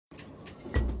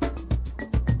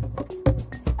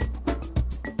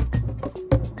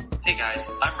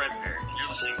guys, I'm Red Pear, and you're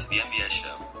listening to the MBS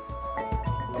Show.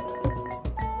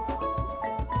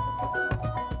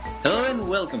 Hello and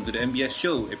welcome to the MBS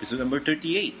Show, episode number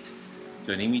 38.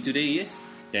 Joining me today is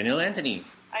Daniel Anthony.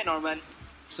 Hi, Norman.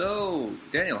 So,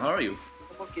 Daniel, how are you?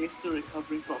 I'm okay, still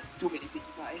recovering from too many pinkie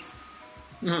pies.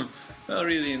 Not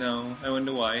really now. I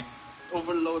wonder why.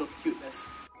 Overload of cuteness.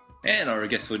 And our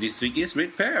guest for this week is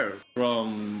Red Pear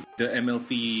from the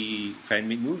MLP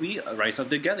fan-made movie Rise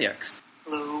of the Galiax.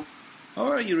 Hello. How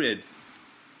are you, Red?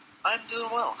 I'm doing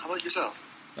well. How about yourself?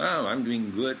 Oh, I'm doing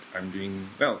good.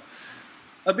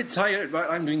 A bit tired,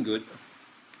 but I'm doing good.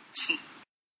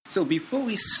 So before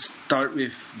we start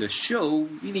with the show,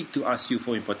 we need to ask you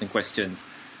 4 important questions.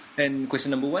 And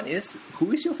question number 1 is,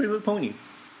 who is your favorite pony?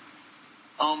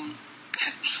 I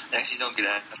actually don't get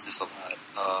asked this a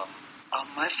lot.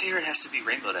 My favorite has to be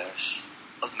Rainbow Dash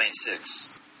of the main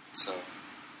 6. So.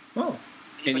 Oh.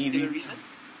 Any particular reason?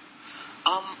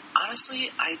 Honestly,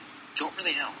 I don't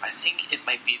really know. I think it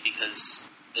might be because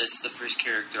it's the first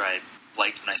character I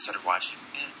liked when I started watching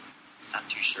it. Not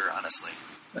too sure, honestly.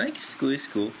 It's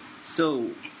cool.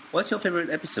 So, what's your favorite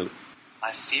episode?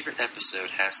 My favorite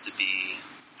episode has to be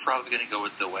probably going to go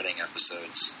with the wedding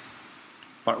episodes.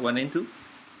 Part 1 and 2?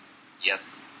 Yep,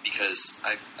 because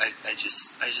I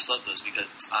just love those because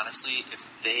honestly, if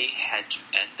they had to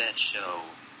end that show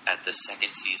at the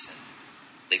second season,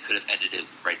 they could have ended it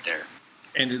right there.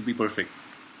 And it would be perfect.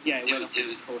 Yeah, it went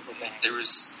total bang. It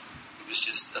was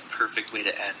just a perfect way to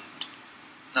end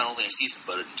not only a season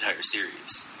but an entire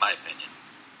series, in my opinion.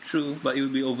 True, but it will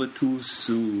be over too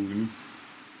soon.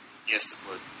 Yes, it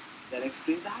would. That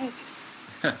explains the hiatus.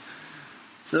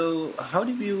 So, how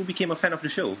did you become a fan of the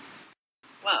show?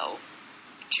 Well,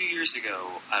 2 years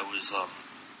ago, I was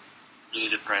really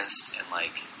depressed and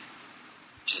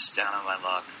just down on my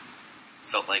luck.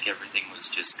 Felt like everything was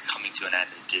just coming to an end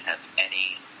and didn't have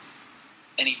any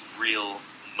real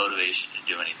motivation to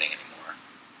do anything anymore.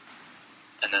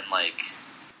 And then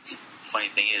funny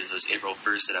thing is, it was April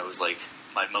 1st that I was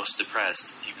my most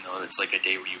depressed, even though it's a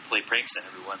day where you play pranks on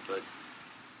everyone, but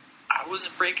I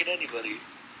wasn't pranking anybody.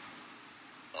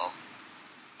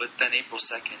 But then April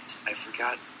 2nd, I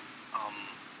forgot,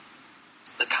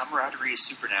 the camaraderie is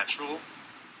supernatural.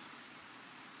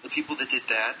 The people that did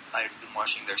that, I've been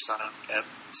watching their Sonic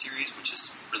F series, which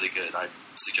is really good. I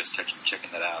suggest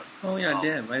checking that out. Oh yeah,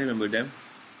 I remember them.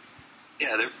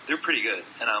 Yeah, they're pretty good.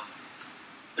 And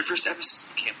their first episode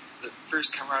the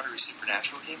first Camaraderie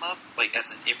Supernatural came up,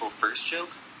 as an April 1st joke.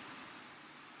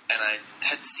 And I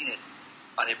hadn't seen it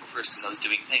on April 1st because I was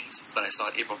doing things, but I saw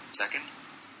it April 2nd.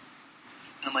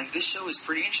 And I'm like, this show is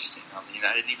pretty interesting. I mean,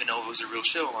 I didn't even know it was a real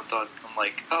show. I'm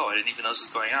like, I didn't even know this was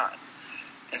going on.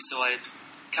 And so I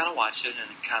kind of watched it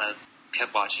and kind of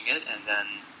kept watching it, and then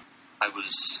I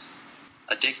was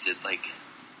addicted, like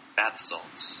bath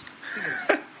salts.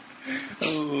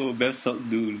 Oh, bath salt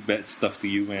do bad stuff to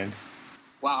you, man.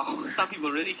 Wow, some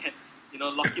people really can,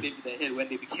 lock it into their head when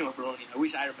they became a brony. I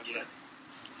wish I remember that.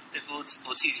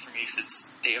 It's easy for me because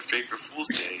it's day after April Fool's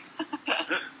Day.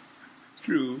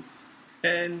 True.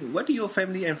 And what do your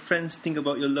family and friends think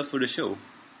about your love for the show?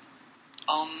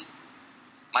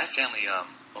 My family,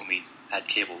 when we had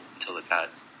cable until it got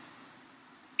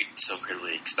so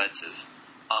incredibly expensive,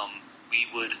 we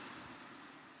would,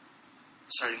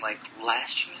 starting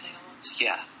last year, I think it was?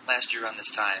 Yeah, last year around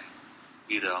this time,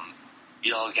 we'd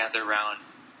all gather around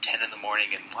 10 in the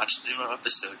morning and watch the new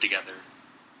episode together.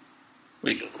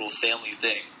 Make a little family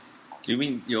thing. You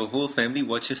mean your whole family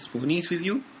watches ponies with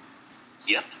you?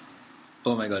 Yep.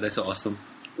 Oh my god, that's awesome.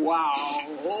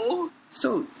 Wow.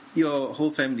 So, your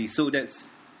whole family, so that's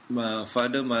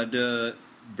father, mother,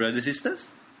 brother, sisters?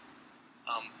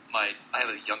 I have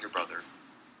a younger brother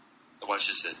that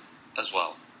watches it as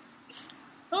well.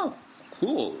 Oh,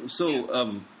 cool. So,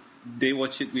 yeah. They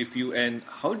watch it with you, and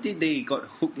how did they got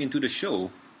hooked into the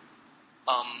show?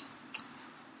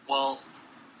 Well,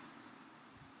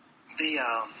 they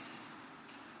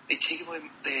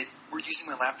were using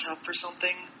my laptop for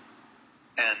something,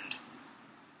 and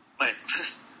my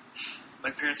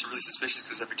parents were really suspicious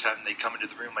because every time they come into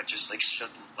the room, I just shut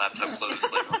the laptop closed,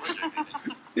 am I doing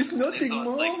anything? It's nothing,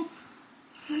 Mom.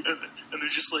 And they're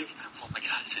just like, oh my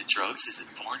god, is it drugs? Is it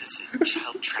porn? Is it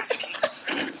child trafficking?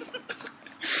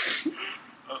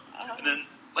 And then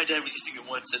my dad was using it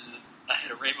once, and I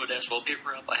had a Rainbow Dash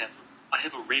wallpaper up. I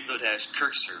have a Rainbow Dash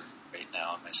cursor right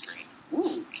now on my screen.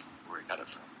 Ooh. Where I got it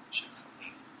from. Should help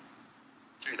me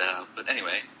figure that out. But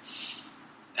anyway,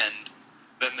 and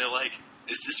then they're like,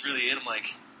 is this really it? I'm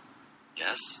like,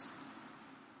 yes.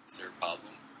 Is there a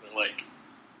problem? They're like,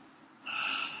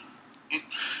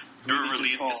 they were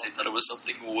relieved because they thought it was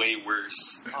something way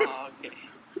worse. Oh, okay.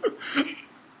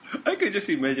 I can just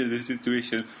imagine the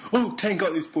situation. Oh, thank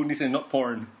God it's ponies and not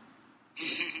porn.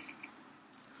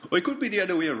 Or it could be the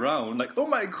other way around. Like, oh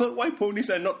my God, why ponies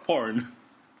and not porn?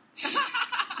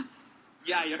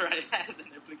 Yeah, you're right. It has an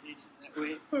implication that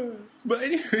way. But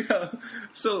anyway,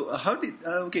 so how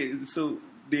did... so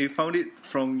they found it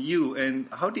from you, and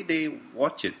how did they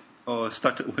watch it? Or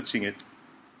started watching it?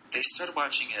 They started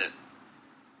watching it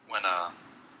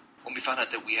when we found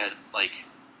out that we had, like,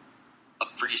 a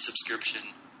free subscription.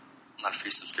 Not a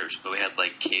free subscription, but we had,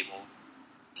 like, cable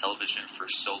television for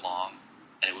so long,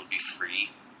 and it would be free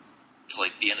till,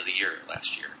 like, the end of the year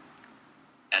last year.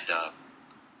 And,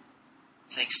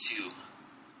 thanks to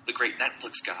the great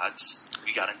Netflix gods,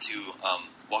 we got into,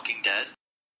 Walking Dead,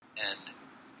 and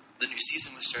the new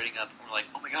season was starting up, and we're like,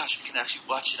 oh my gosh, we can actually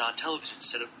watch it on television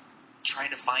instead of trying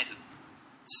to find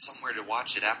somewhere to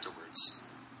watch it afterwards.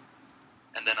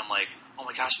 And then I'm like, oh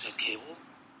my gosh, we have cable?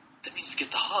 That means we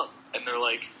get the hub. And they're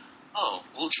like, oh,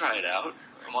 we'll try it out.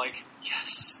 I'm like,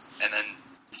 yes. And then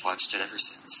we've watched it ever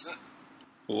since.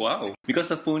 Wow.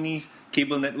 Because of ponies,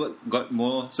 cable network got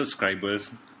more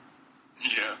subscribers.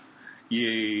 Yeah.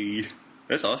 Yay.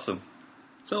 That's awesome.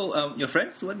 So, your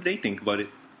friends, what did they think about it?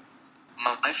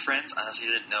 My friends honestly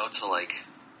didn't know till like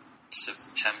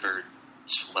September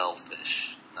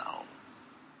 12th-ish. No.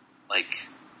 Like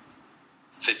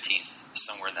 15th,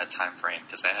 somewhere in that time frame,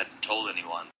 because I hadn't told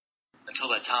anyone until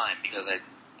that time, because I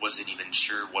wasn't even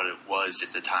sure what it was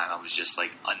at the time. I was just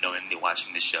like unknowingly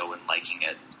watching the show and liking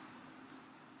it.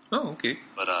 Oh, okay.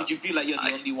 But Did you feel like you're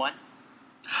the only one?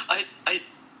 I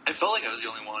felt like I was the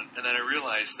only one, and then I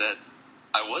realized that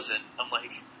I wasn't. I'm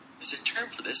like, there's a term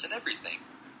for this and everything.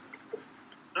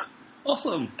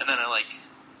 Awesome. And then I like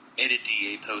made a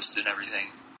DA post and everything.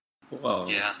 Wow.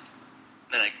 Yeah.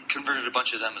 Then I converted a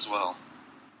bunch of them as well.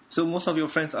 So most of your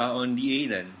friends are on DA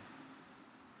then?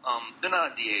 They're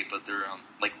not on DA, but they're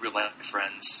like real life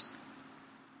friends.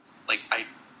 Like I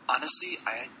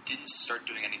didn't start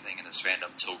doing anything in this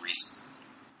fandom till recently.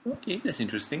 Okay, that's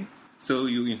interesting. So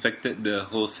you infected the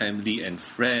whole family and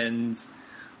friends.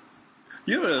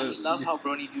 I love how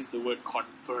Brony's used the word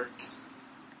convert.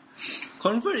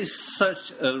 Convert is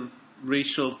such a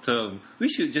racial term. We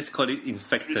should just call it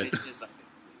infected.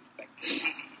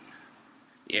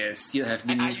 Yes, you have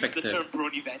been infected. I use the term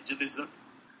Brony evangelism.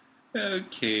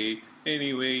 Okay,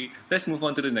 anyway, let's move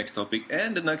on to the next topic.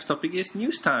 And the next topic is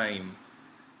news time.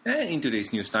 And in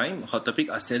today's news time, Hot Topic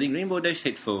are selling Rainbow Dash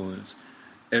headphones.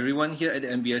 Everyone here at the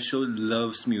MBS Show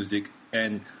loves music.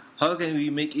 And how can we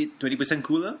make it 20%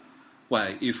 cooler?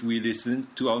 Why, if we listen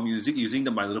to our music using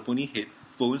the My Little Pony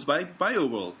headphones by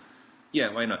BioWorld.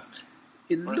 Yeah, why not?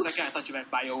 For a second, I thought you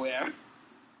meant BioWare.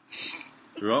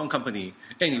 Wrong company.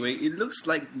 Anyway, it looks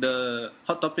like the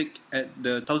Hot Topic at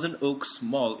the Thousand Oaks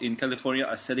Mall in California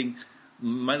are selling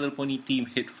My Little Pony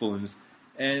themed headphones.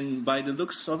 And by the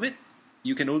looks of it,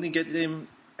 you can only get them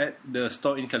at the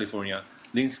store in California.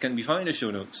 Links can be found in the show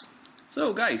notes.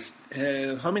 So, guys,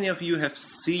 how many of you have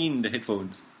seen the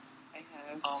headphones? I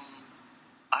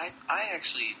have. I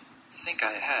actually think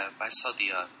I have. I saw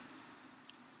the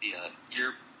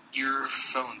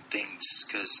earphone things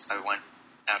because I went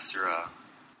after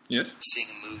Yes. seeing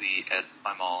a movie at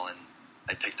my mall, and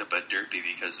I picked up a Derpy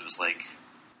because it was like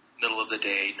middle of the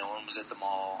day, no one was at the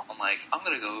mall. I'm like, I'm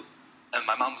gonna go, and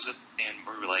my mom was with me, and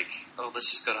we were like, oh, let's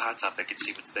just go to Hot Topic and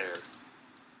see what's there.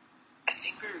 I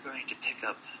think we were going to pick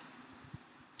up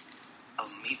a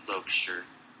Meatloaf shirt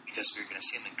because we were going to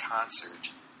see him in concert.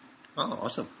 Oh,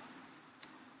 awesome.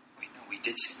 Wait, no, we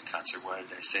did see him in concert. Why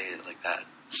did I say it like that?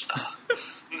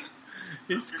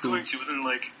 It's You're cool. going to, but they're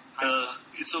like,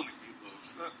 it's only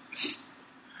Meatloaf.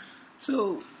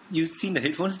 So, you've seen the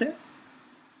headphones there?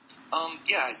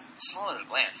 Yeah, I saw it at a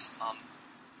glance.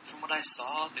 From what I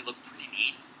saw, they look pretty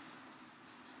neat.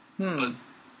 But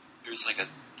there's like a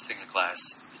thing of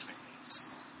glass between these.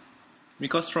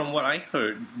 Because from what I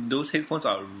heard, those headphones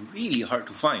are really hard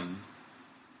to find.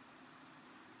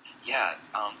 Yeah,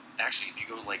 actually, if you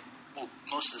go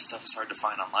most of the stuff is hard to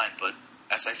find online, but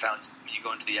as I found, when you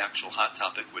go into the actual Hot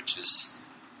Topic, which is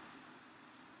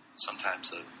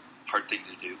sometimes a hard thing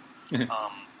to do,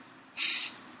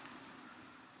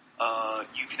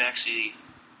 you can actually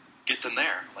get them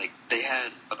there. Like, they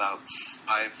had about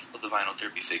 5 of the vinyl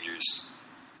Derpy figures,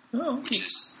 Oh, okay. which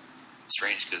is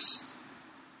strange because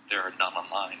they're not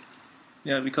online.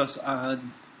 Yeah, because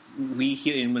we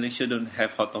here in Malaysia don't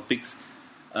have Hot Topics,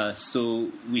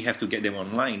 so we have to get them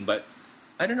online. But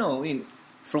I don't know,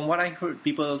 from what I heard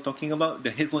people talking about,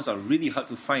 the headphones are really hard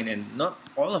to find, and not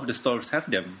all of the stores have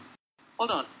them.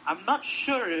 Hold on, I'm not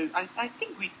sure. I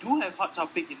think we do have Hot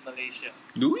Topic in Malaysia.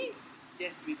 Do we?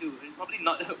 Yes, we do. And probably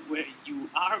not where you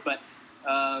are, but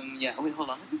yeah. Wait, hold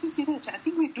on. Let me just give it a check. I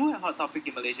think we do have Hot Topic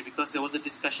in Malaysia because there was a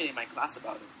discussion in my class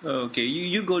about it. Okay,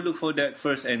 you go look for that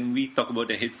first, and we talk about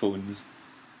the headphones.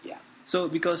 Yeah. So,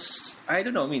 because, I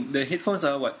don't know, I mean, the headphones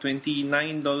are, what,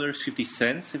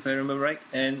 $29.50, if I remember right?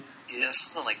 And Yeah,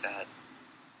 something like that.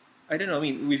 I don't know, I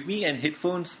mean, with me and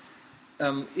headphones,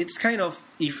 it's kind of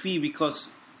iffy because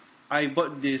I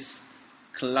bought this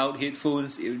cloud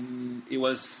headphones. It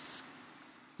was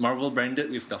Marvel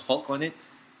branded with the Hulk on it,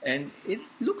 and it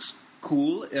looks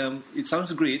cool. It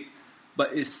sounds great,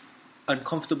 but it's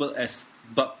uncomfortable as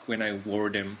buck when I wore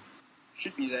them.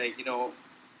 Should be like,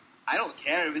 I don't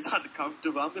care if it's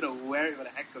uncomfortable. I'm gonna wear it for the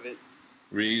heck of it.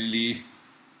 Really?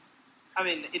 I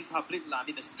mean, in public,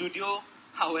 in the studio,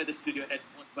 I'll wear the studio headphones.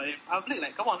 But in public,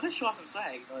 like, come on, let's show off some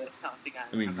swag. That's kind of thing.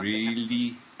 I mean,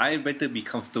 really? I better be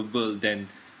comfortable than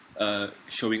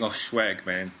showing off swag,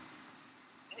 man.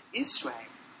 It is swag.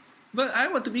 But I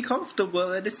want to be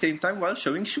comfortable at the same time while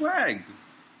showing swag.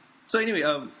 So anyway,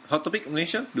 Hot Topic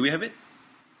Malaysia, do we have it?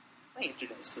 My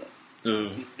internet is slow.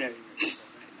 It's been very, very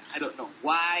slow right now. I don't know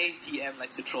why TM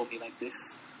likes to troll me like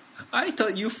this. I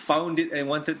thought you found it and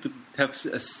wanted to have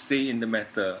a say in the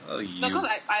matter. Oh, you. No, because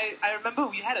I remember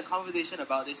we had a conversation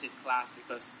about this in class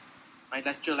because my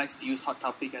lecturer likes to use Hot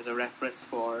Topic as a reference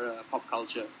for pop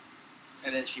culture.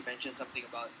 And then she mentioned something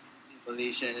about in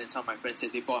Malaysia, and some of my friends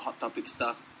said they bought Hot Topic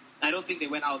stuff. I don't think they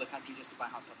went out of the country just to buy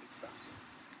Hot Topic stuff. So.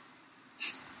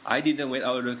 I didn't went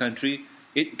out of the country.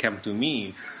 It came to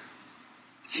me.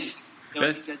 These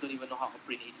guys don't even know how to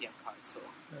print ATM cards, so...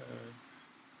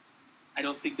 I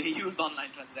don't think they use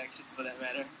online transactions for that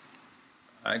matter.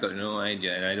 I got no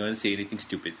idea, and I don't want to say anything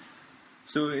stupid.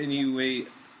 So anyway,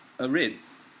 Red,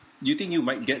 do you think you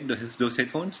might get those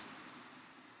headphones?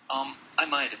 I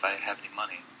might if I have any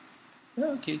money.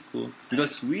 Okay, cool.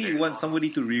 Because we want somebody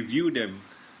to review them.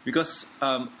 Because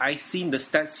I seen the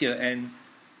stats here, and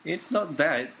it's not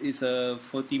bad. It's a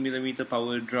 40mm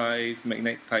power drive,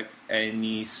 magnet type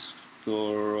anisotropic.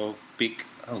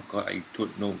 Oh god, I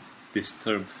don't know this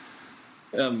term.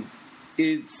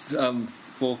 It's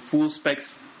for full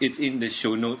specs. It's in the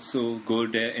show notes, so go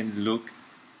there and look.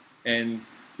 And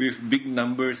with big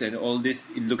numbers and all this,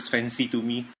 it looks fancy to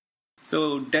me.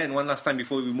 So Dan, one last time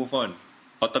before we move on.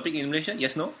 Hot Topic in Malaysia?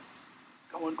 Yes, no?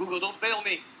 Come on, Google, don't fail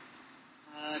me.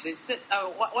 They said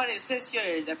what it says here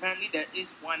is apparently there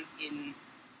is one in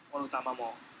Utama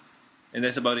Mall. And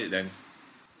that's about it then.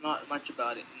 Not much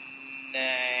about it.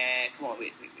 Nah, come on,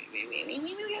 wait.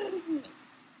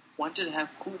 Wanted to have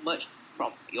cool merch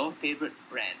from your favorite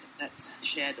brand. Let's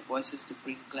share the voices to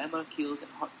bring glamour, kills,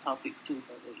 and Hot Topic to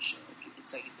Malaysia. Okay,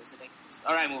 looks like it doesn't exist.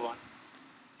 Alright, move on.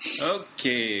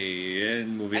 Okay,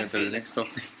 and moving on to the next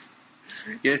topic.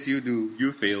 Yes, you do.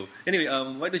 You fail. Anyway,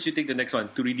 why don't you take the next one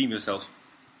to redeem yourself?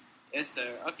 Yes,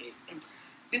 sir. Okay.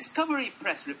 Discovery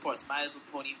Press reports My Little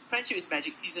Pony Friendship is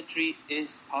Magic Season 3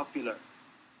 is popular.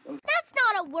 That's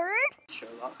not a word!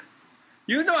 Sherlock.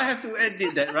 You know I have to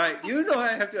edit that,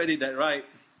 right?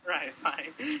 Right,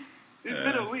 fine. It's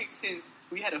been a week since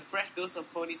we had a fresh dose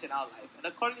of ponies in our life. And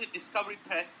according to Discovery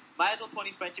Press, My Little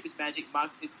Pony Friendship is Magic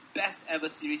marks its best ever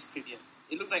series premiere.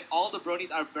 It looks like all the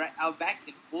bronies are back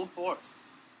in full force.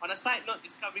 On a side note,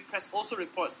 Discovery Press also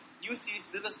reports new series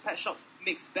Littlest Pet Shop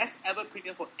makes best ever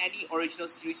premiere for any original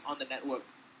series on the network.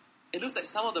 It looks like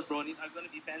some of the bronies are going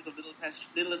to be fans of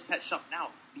Littlest Pet Shop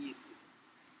now. Be it.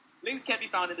 Links can be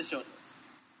found in the show notes.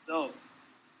 So,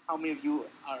 how many of you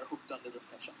are hooked on Littlest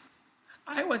Pet Shop?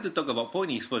 I want to talk about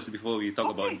ponies first before we talk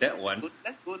about that one.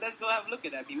 Let's go have a look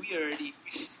at that. I mean, we already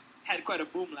had quite a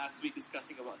boom last week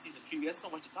discussing about Season 3. We have so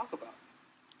much to talk about.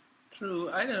 True.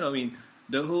 I don't know. I mean,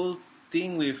 the whole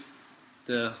thing with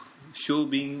the show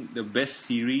being the best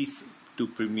series to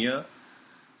premiere,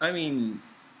 I mean,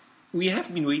 we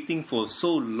have been waiting for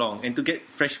so long, and to get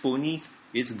fresh ponies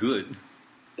is good.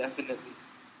 Definitely.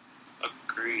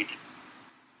 Agreed.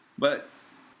 But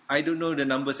I don't know the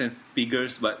numbers and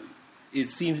figures, but it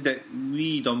seems that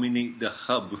we dominate the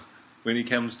hub when it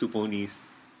comes to ponies.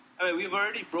 I mean, we've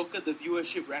already broken the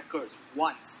viewership records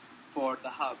once for the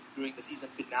hub during the season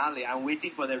finale. I'm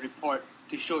waiting for the report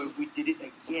to show if we did it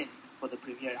again for the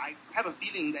premiere. I have a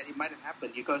feeling that it might have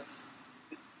happened because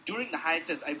during the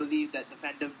hiatus, I believe that the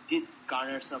fandom did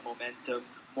garner some momentum.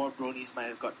 More bronies might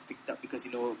have got picked up because,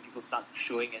 people start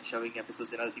showing and shoving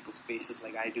episodes in other people's faces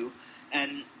like I do.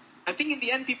 And I think in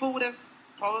the end, people would have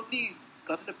probably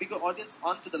gotten a bigger audience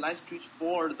onto the live streams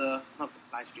for the, not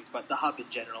live streams, but the hub in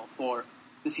general for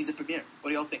the season premiere. What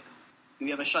do y'all think? Do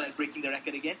we have a shot at breaking the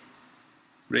record again?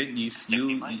 Red, you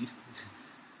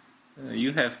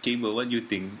have cable. What do you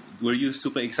think? Were you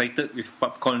super excited with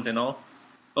popcorns and all?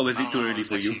 Or was it too Oh, early it's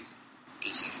for you? actually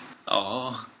busy.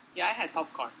 Oh. Yeah, I had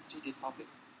popcorn. Just did pop it.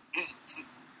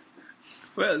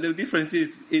 Well, the difference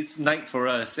is it's night for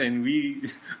us, and we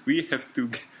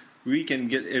can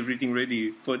get everything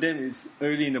ready. For them, it's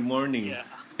early in the morning, Yeah.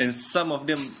 and some of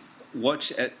them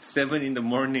watch at 7 in the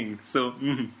morning. So,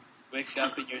 Wake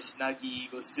up in your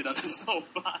snuggie, go sit on the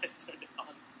sofa, and turn it on.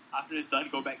 After it's done,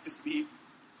 go back to sleep.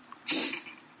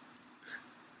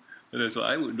 that's what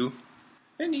I would do.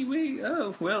 Anyway,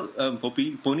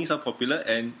 ponies are popular,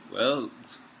 and well,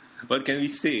 what can we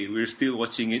say? We're still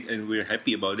watching it, and we're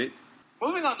happy about it.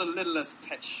 Moving on to Littlest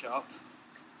Pet Shop.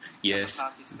 Yes.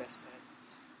 Papa's best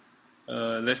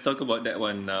pet. Let's talk about that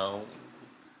one now.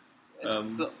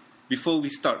 So, Before we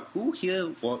start, who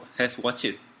here has watched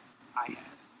it? I have.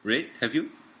 Red, have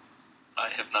you? I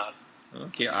have not.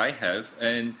 Okay, I have.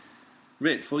 And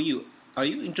Red, for you, are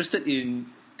you interested in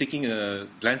taking a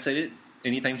glance at it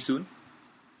anytime soon?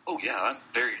 Oh yeah, I'm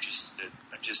very interested.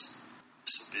 I'm just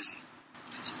so busy.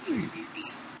 So very, very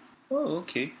busy. Oh,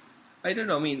 okay. I don't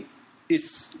know. I mean,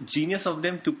 it's genius of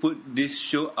them to put this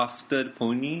show after the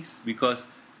ponies because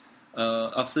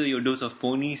after your dose of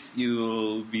ponies,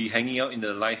 you'll be hanging out in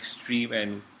the live stream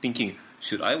and thinking,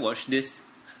 should I watch this?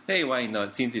 Hey, why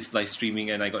not? Since it's live streaming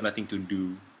and I got nothing to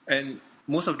do. And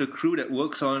most of the crew that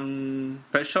works on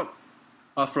Pet Shop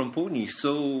are from ponies,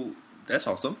 so that's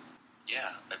awesome. Yeah,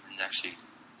 I've been actually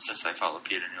since I follow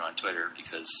Peter New on Twitter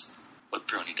because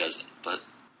Brony doesn't. But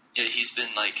yeah, he's been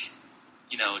like,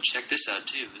 check this out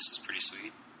too. This is pretty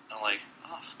sweet. I'm like,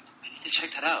 oh, I need to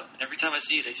check that out. And every time I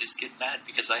see it, I just get mad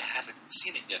because I haven't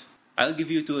seen it yet. I'll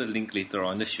give you a link later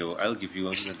on the show. I'll give you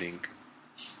the link.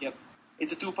 Yep.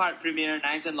 It's a 2-part premiere,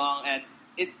 nice and long, and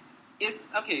it's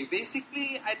okay.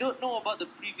 Basically, I don't know about the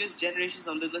previous generations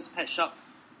of Littlest Pet Shop,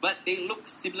 but they look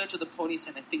similar to the ponies,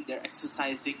 and I think they're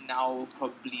exercising now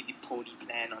probably the pony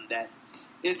plan on that.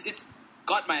 It's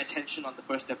got my attention on the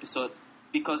first episode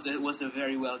because it was a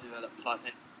very well developed plot,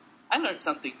 and I learned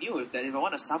something new. That if I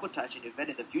want to sabotage an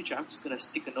event in the future, I'm just gonna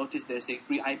stick a notice there saying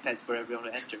free iPads for everyone who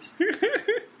enters.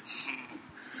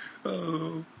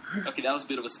 Oh. Okay, that was a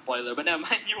bit of a spoiler, but never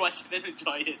mind. You watch it and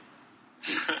enjoy it.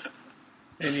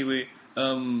 Anyway,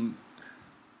 And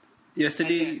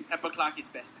yesterday... yes, Pepper Clark is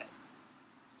best pet.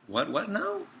 What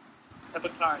now? Pepper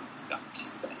Clark,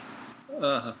 she's the best.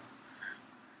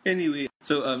 Anyway,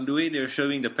 so the way they're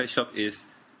showing the Pet Shop is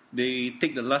they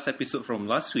take the last episode from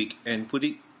last week and put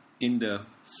it in the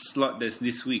slot that's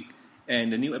this week,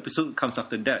 and the new episode comes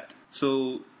after that.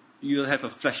 So you'll have a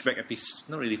flashback episode,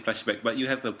 not really flashback, but you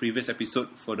have a previous episode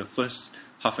for the first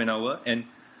half an hour, and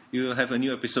you'll have a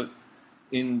new episode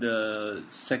in the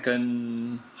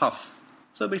second half.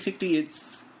 So basically,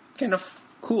 it's kind of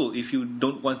cool. If you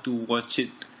don't want to watch it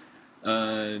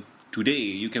today,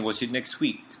 you can watch it next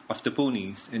week after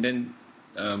ponies, and then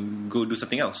go do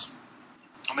something else.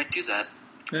 I might do that.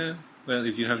 Yeah, well,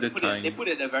 if you have the time. They put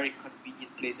it in a very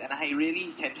convenient place, and I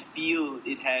really can feel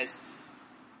it has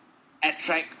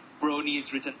attract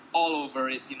bronies written all over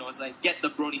it. It's like, get the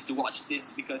bronies to watch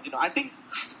this because, I think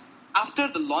after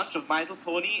the launch of My Little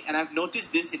Pony, and I've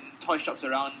noticed this in toy shops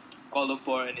around Kuala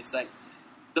Lumpur, and it's like,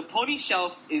 the pony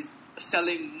shelf is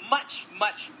selling much,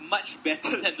 much, much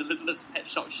better than the Littlest Pet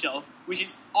Shop shelf, which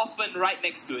is often right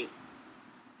next to it.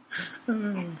 Well,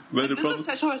 the Littlest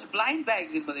Pet Shop has blind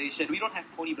bags in Malaysia. We don't have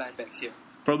pony blind bags here.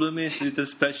 problem is,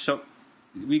 Littlest Pet Shop,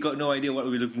 we got no idea what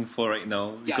we're looking for right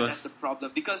now. Yeah, Because that's the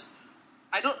problem. Because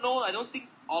I don't know. I don't think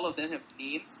all of them have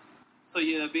names. So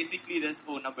yeah, basically there's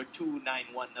number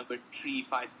 291, number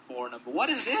 354, number. What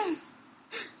is this?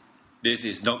 this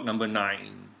is dog number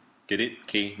 9. Get it?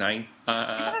 K9.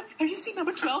 Have you seen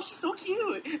number 12? She's so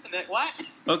cute. And like, what?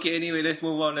 Okay, anyway, let's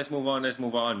move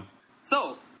on.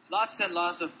 So lots and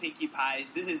lots of Pinkie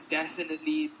Pies. This is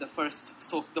definitely the first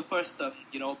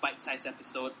bite-sized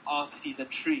episode of season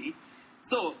 3.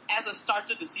 So, as a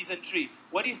starter to season 3,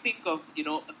 what do you think of,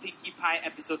 a Pinkie Pie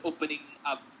episode opening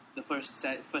up the first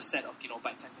set of,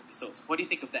 bite-sized episodes? What do you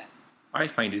think of that? I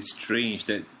find it strange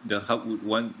that the hub would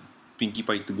want Pinkie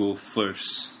Pie to go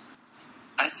first.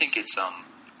 I think it's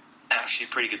actually a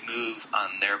pretty good move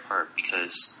on their part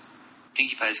because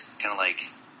Pinkie Pie is kind of like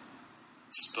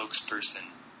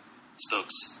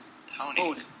Tony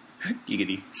Oh,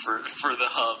 Giggity. for the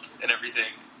hub and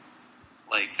everything.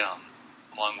 Like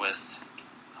along with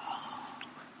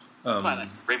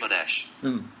Rainbow Dash.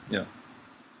 Yeah.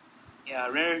 yeah,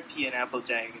 Rarity and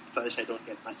Applejack and Fudge, I don't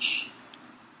get much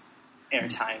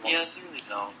airtime. Yeah, they really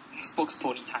don't.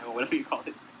 Spokespony time or whatever you call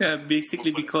it. Yeah,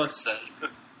 basically because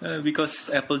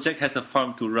Applejack has a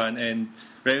farm to run and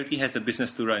Rarity has a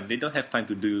business to run. They don't have time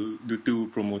to do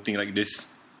promoting like this.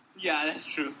 Yeah, that's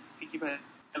true. Pinkie Pie.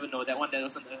 Never know. That one that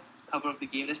was on the cover of the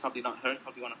game, that's probably not her.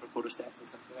 Probably one of her photostats or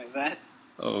something like that.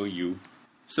 Oh, you.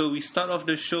 So we start off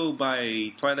the show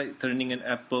by Twilight trying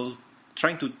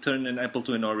to turn an apple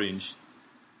to an orange.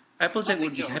 Applejack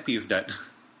would be happy with that.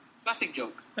 Classic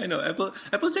joke. I know,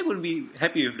 Applejack would be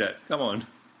happy with that. Come on.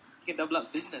 You can double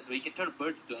up business where you can turn a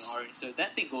bird into an orange. So if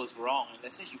that thing goes wrong, and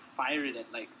let's say you fire it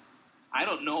at, like, I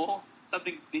don't know,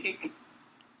 something big.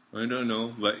 I don't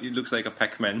know, but it looks like a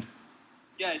Pac-Man.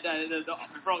 Yeah, the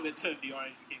frog that turned the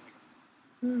orange became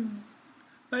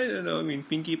like... I don't know, I mean,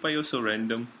 Pinkie Pie is so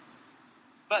random.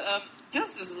 But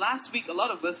just this last week, a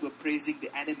lot of us were praising the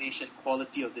animation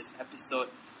quality of this episode.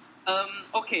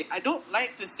 Okay, I don't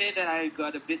like to say that I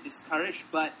got a bit discouraged,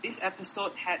 but this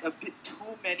episode had a bit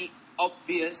too many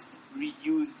obvious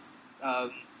reused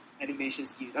animation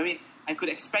schemes. I mean, I could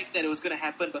expect that it was going to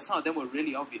happen, but some of them were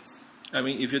really obvious. I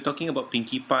mean, if you're talking about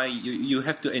Pinkie Pie, you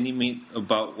have to animate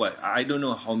about what? I don't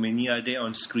know how many are there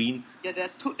on screen. Yeah, there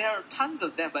are tons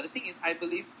of them, but the thing is, I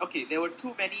believe, okay, there were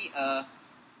too many, how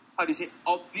do you say,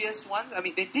 obvious ones. I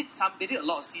mean, they did a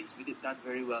lot of scenes with it done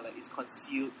very well, like it's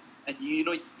concealed, and you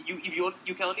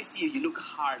can only see if you look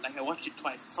hard. Like I watched it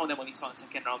twice. Some of them only saw in the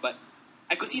second round, but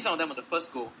I could see some of them on the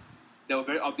first go. They were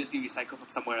very obviously recycled from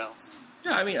somewhere else.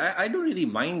 Yeah, I mean, I don't really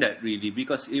mind that really,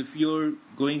 because if you're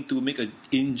going to make an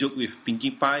in-joke with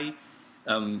Pinkie Pie,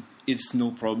 it's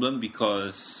no problem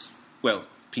because, well,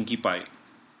 Pinkie Pie,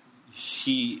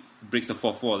 she breaks the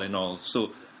fourth wall and all,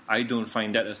 so I don't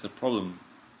find that as a problem.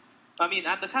 I mean,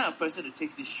 I'm the kind of person who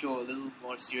takes this show a little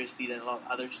more seriously than a lot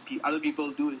of other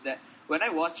people do, is that when I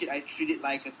watch it, I treat it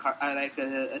like a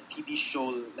TV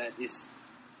show that is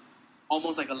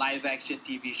almost like a live-action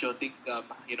TV show. Think, How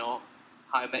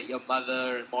I Met Your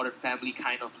Mother and Modern Family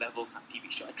kind of level TV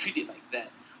show. I treat it like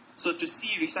that. So to see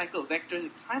recycled vectors,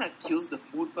 it kind of kills the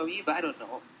mood for me, but I don't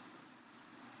know.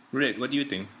 Red, what do you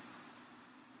think?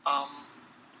 I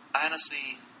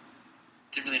honestly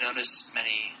didn't really notice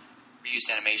many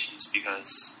reused animations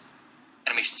because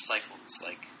animation cycles,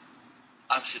 like,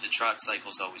 obviously the trot cycle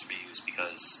is always reused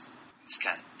because these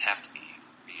kind of have to be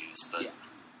reused, but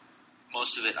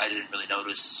most of it I didn't really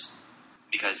notice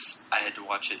because I had to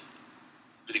watch it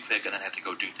really quick and then have to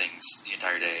go do things the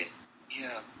entire day.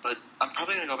 Yeah, but I'm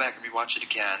probably going to go back and rewatch it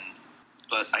again.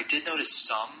 But I did notice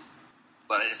some,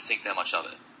 but I didn't think that much of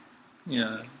it.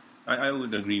 Yeah, I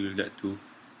would agree with that too.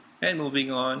 And moving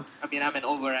on. I mean, I'm an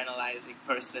overanalyzing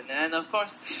person. And of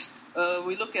course,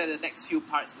 we look at the next few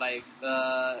parts like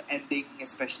ending,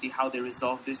 especially how they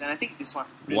resolve this. And I think this one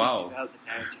really developed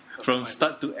the narrative. From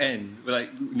start to end.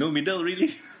 Like, no middle,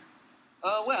 really?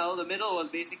 Well, the middle was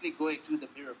basically going to the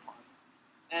mirror pond.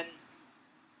 And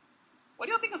what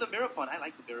do you think of the mirror pond? I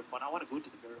like the mirror pond. I want to go to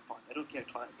the mirror pond. I don't care if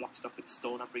Twilight blocks it off with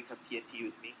stone. I'll bring some TNT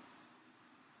with me.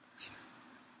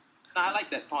 No, I like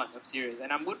that pond. I'm serious,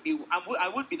 and I would be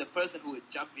the person who would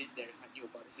jump in there if I knew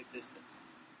about its existence.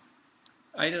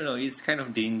 I don't know. It's kind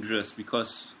of dangerous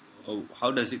because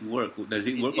how does it work? Does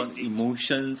it work on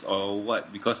emotions or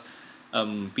what? Because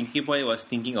Pinkie Pie was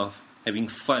thinking of having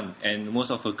fun, and most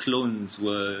of her clones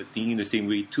were thinking the same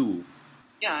way too.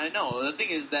 Yeah, I know. The thing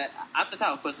is that I'm the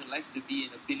type of person who likes to be in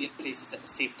a billion places at the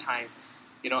same time.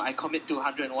 You know, I commit to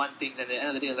 101 things, and at the end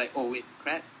of the day, it's like, oh wait,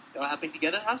 crap, they're all happening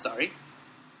together? I'm sorry.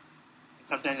 And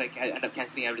sometimes I end up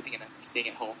cancelling everything and I'm staying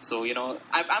at home. So, you know,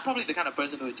 I'm probably the kind of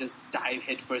person who would just dive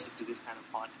headfirst into this kind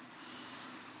of pond,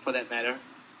 for that matter.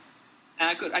 And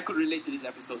I could relate to this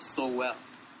episode so well.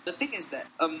 The thing is that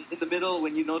in the middle,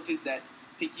 when you notice that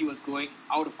Pinkie was going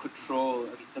out of control,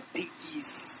 I mean, the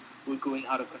Pinkies were going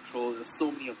out of control. There's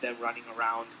so many of them running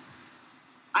around.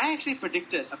 I actually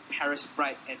predicted a Paris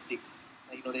Pride ending.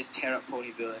 You know, they tear up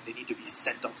Ponyville and they need to be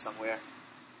sent off somewhere.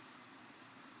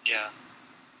 Yeah.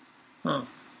 Huh.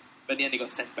 But in the end, they got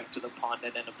sent back to the pond,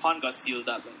 and then the pond got sealed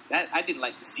up. And that I didn't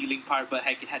like the sealing part, but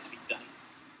heck, it had to be done.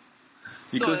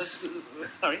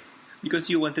 Because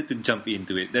you wanted to jump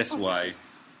into it. That's why.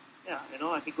 Yeah, you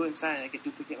know, I can go inside and I can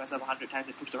duplicate myself 100 times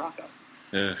and push the rock out.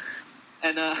 Ugh.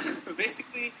 And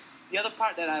basically, the other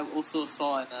part that I also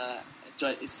saw and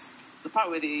enjoyed is the part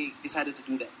where they decided to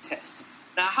do that test.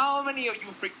 Now, how many of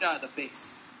you freaked out at the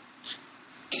face?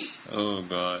 Oh,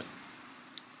 God.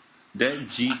 That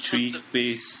G3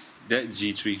 face. That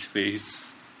G3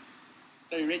 face.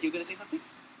 Sorry, Red, you were going to say something?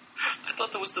 I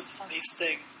thought that was the funniest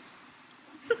thing.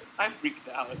 I freaked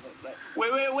out. I was like,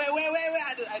 wait.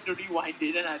 I had to rewind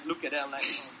it and I'd look at it. I'm like,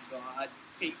 oh, God,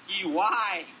 Pinkie,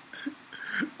 why?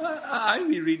 I've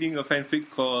been reading a fanfic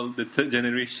called The Third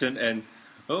Generation, and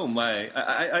oh my,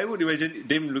 I would imagine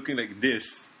them looking like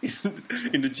this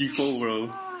in the G4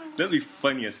 world. That'd be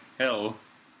funny as hell.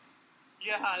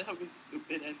 Yeah, that was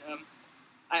stupid. And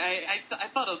I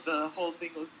thought of the whole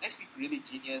thing was actually really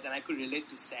genius, and I could relate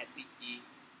to sad Pinky.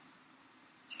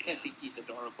 Sad Pinky is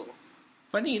adorable.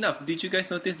 Funny enough, did you guys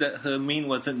notice that her mane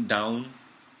wasn't down?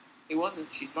 It wasn't.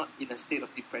 She's not in a state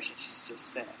of depression. She's just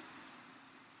sad.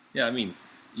 Yeah, I mean,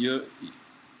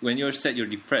 when you're sad, you're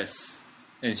depressed,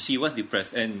 and she was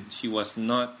depressed, and she was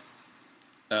not.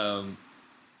 Okay,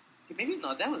 maybe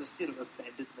not. That was a state of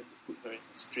abandonment to put her in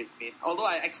a straight mane. Although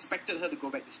I expected her to go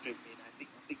back to straight mane. I think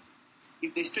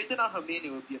if they straighten out her mane,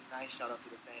 it would be a nice shout out to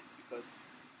the fans, because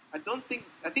I think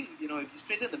if you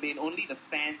straighten the mane, only the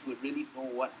fans would really know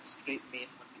what straight mane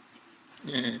on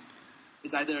Pinky means.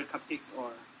 It's either cupcakes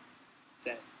or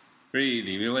sad.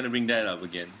 Really, we don't want to bring that up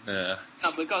again. No,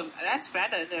 because that's fan,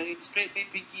 and straight mane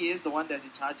Pinky is the one that's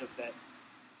in charge of that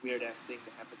weird ass thing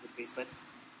that happens in the basement.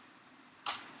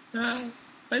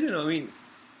 I don't know. I mean,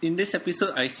 in this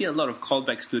episode, I see a lot of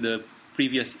callbacks to the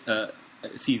previous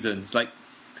seasons. Like,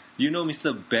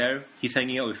 Mr. Bear, he's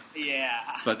hanging out with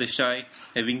Fluttershy,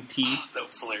 having tea. That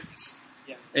was hilarious.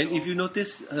 Yeah. And if you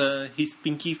notice his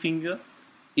pinky finger,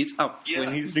 it's up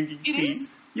when he's drinking tea.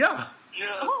 Is? Yeah. Yeah,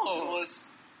 Oh. it was.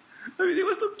 I mean, it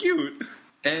was so cute.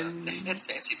 And They had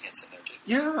Fancy Pants in there, too.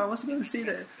 yeah, I was going to say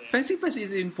that. Fancy Pants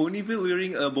is in Ponyville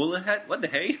wearing a bowler hat. What the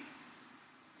heck?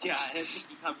 Yeah, and then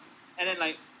Pinky comes. And then,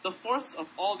 like, the force of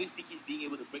all these Pinkies being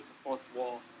able to break the fourth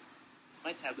wall. Is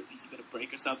my tablet PC going to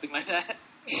break or something like that?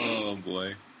 Oh,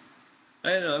 boy. I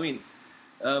don't know. I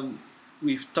mean,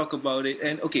 we've talked about it.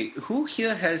 And, okay, who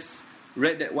here has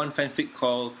read that one fanfic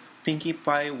called Pinkie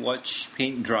Pie Watch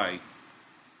Paint Dry?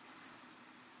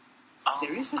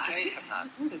 There is such a I thing. have I not.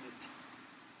 haven't heard of it.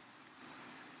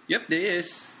 Yep, there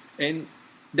is. And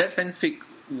that fanfic,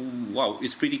 wow,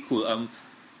 it's pretty cool.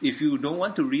 If you don't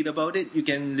want to read about it, you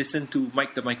can listen to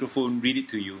Mike the Microphone read it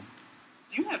to you.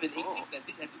 Do you have an inkling that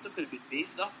this episode could have been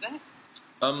based off that?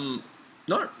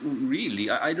 Not really.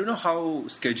 I don't know how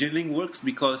scheduling works,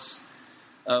 because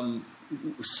some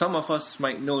of us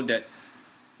might know that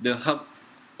the hub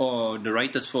or the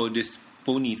writers for these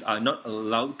ponies are not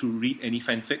allowed to read any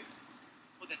fanfic.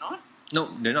 Oh, they're not? No,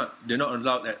 they're not. They're not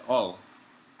allowed at all.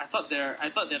 I thought they're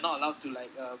not allowed to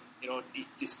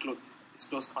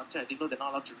disclose content. I didn't know they're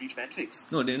not allowed to read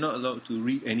fanfics. No, they're not allowed to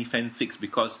read any fanfics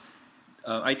because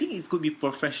I think it could be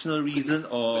professional reason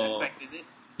or. Could affect, is it?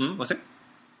 What's that?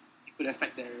 It could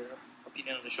affect their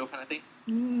opinion on the show, kind of thing.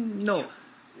 No,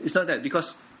 it's not that,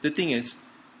 because the thing is,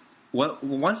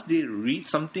 once they read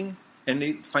something and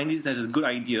they find it as a good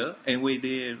idea, and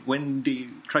when they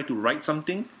try to write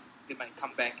something, They might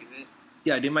come back, is it?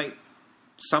 yeah, they might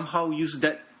somehow use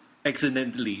that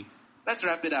accidentally. Let's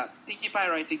wrap it up. Pinkie Pie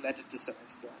writing Letter to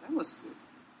Celestia. That was good.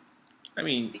 I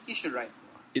mean, Pinkie should write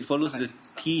more. it follows I the like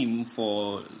stuff. theme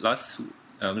for last.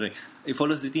 It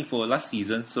follows the theme for last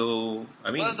season. So I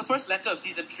mean, Well, it's the first letter of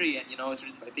season 3, and it's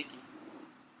written by Pinkie.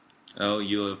 oh,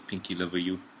 you're a Pinky lover,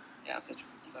 you. Yeah, I'm such a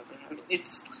Pinkie lover. I mean,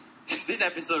 it's this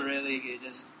episode it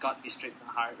just got me straight in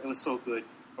the heart. It was so good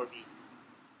for me.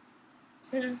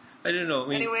 I don't know. I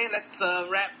mean, Anyway, let's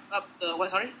wrap up the what?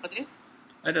 Sorry, continue.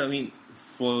 I don't know. I mean,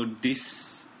 for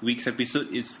this week's episode,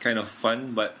 it's kind of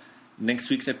fun, but next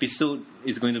week's episode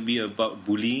is going to be about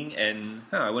bullying, and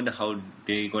I wonder how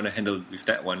they're going to handle with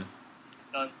that one.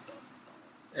 Dun, dun,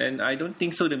 dun. And I don't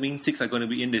think so. The main six are going to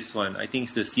be in this one. I think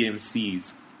it's the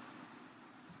CMCs.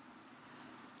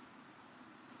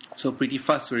 So pretty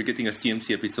fast, we're getting a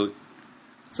CMC episode.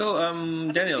 So, I think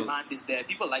the Daniel. demand is there.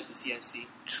 People like the CMC.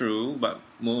 True, but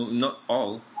not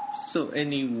all. So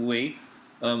anyway,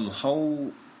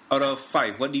 how out of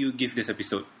 5, what do you give this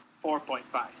episode? 4.5.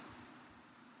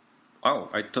 Oh,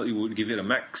 I thought you would give it a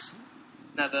max.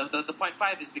 Now the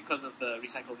 0.5 is because of the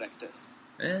recycled vectors.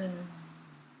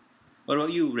 What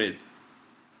about you, Red?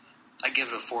 I give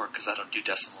it a 4 because I don't do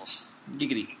decimals.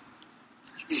 Giggity.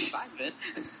 Should be 5 then.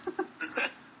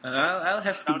 I'll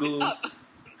have to Round it go. up.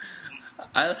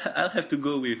 I'll have to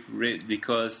go with Red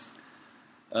because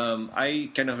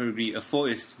I kind of agree. A 4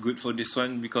 is good for this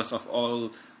one because of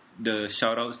all the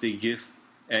shout-outs they give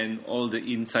and all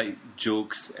the inside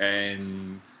jokes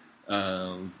and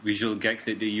visual gags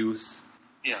that they use.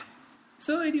 Yeah.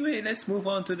 So anyway, let's move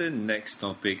on to the next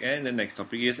topic. And the next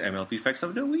topic is MLP Facts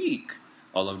of the Week.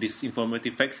 All of these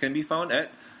informative facts can be found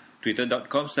at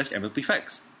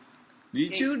twitter.com/MLPFacts.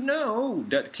 Did you know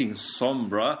that King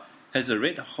Sombra has a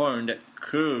red horn that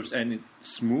curves and it's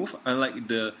smooth, unlike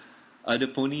the other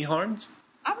pony horns?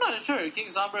 I'm not sure. King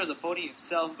Sombra is a pony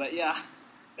himself, but yeah,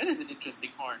 that is an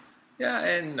interesting horn. Yeah,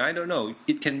 and I don't know,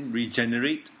 it can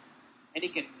regenerate. And he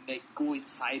can go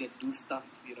inside and do stuff,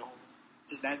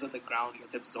 just lands on the ground,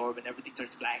 gets absorbed, and everything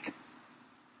turns black.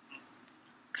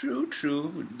 True.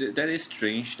 That is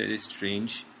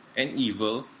strange. and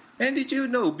evil. And did you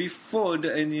know, before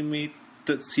the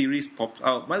animated series popped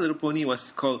out, My Little Pony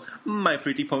was called My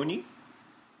Pretty Pony?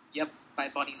 Yep, by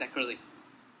Bonnie Zecora.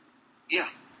 Yeah.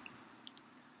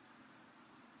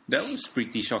 That was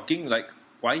pretty shocking. Like,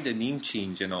 why the name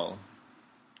change and all?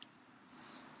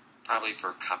 Probably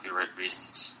for copyright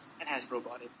reasons. And Hasbro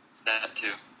bought it. That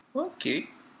too. Okay.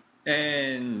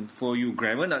 And for you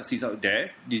grammar Nazis out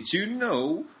there, did you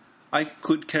know I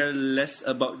could care less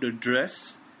about the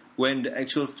dress when the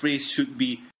actual phrase should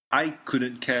be I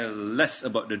couldn't care less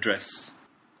about the dress?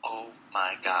 Oh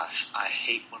my gosh, I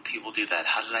hate when people do that.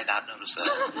 How did I not notice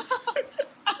that?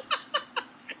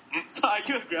 So are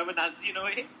you a grammar Nazi in a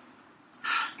way?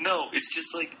 No, it's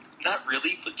just like, not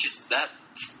really, but just that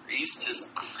phrase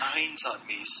just grinds on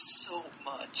me so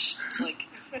much. It's like,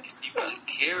 if you could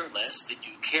care less, then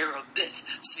you care a bit,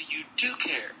 so you do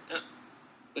care.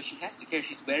 But she has to care.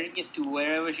 She's wearing it to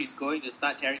wherever she's going to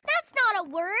start tearing That's not a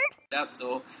word. it up,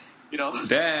 so, you know.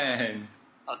 Dan!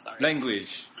 Oh, sorry.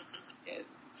 Language. Yes.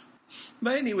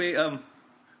 But anyway,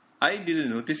 I didn't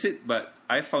notice it, but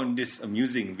I found this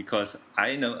amusing because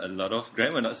I know a lot of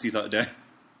grammar Nazis out there.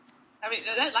 I mean,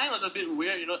 that line was a bit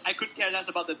weird, you know. I could care less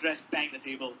about the dress, bang the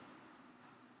table.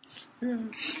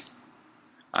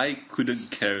 I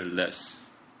couldn't care less.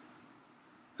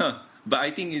 Huh. But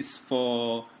I think it's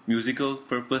for musical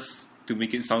purpose to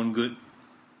make it sound good.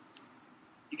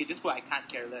 You can just put I can't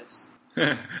care less.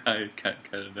 I can't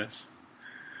care less.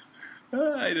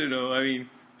 I don't know. I mean,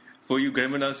 for you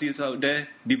grammar Nazis out there,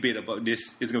 debate about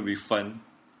this. It's going to be fun.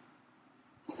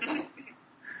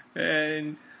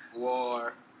 And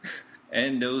War.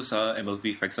 And those are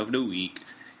MLP Facts of the Week.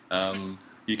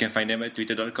 You can find them at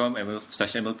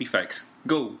twitter.com/MLPFacts.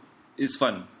 Go! It's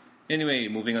fun. Anyway,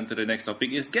 moving on to the next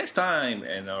topic is guest time.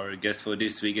 And our guest for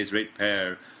this week is Red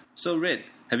Pear. So, Red,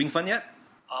 having fun yet?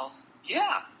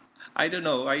 Yeah. I don't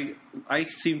know. I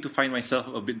seem to find myself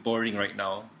a bit boring right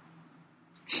now.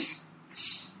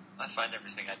 I find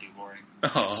everything I do boring.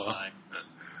 Oh. It's fine.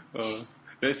 Oh,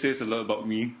 that says a lot about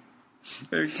me.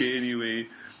 Okay, anyway.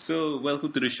 So,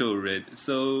 welcome to the show, Red.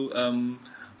 So,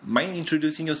 mind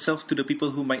introducing yourself to the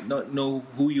people who might not know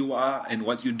who you are and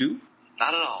what you do?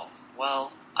 Not at all.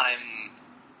 Well, I'm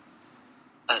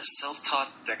a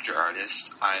self-taught vector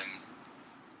artist. I'm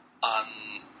on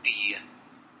the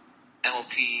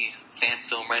MLP fan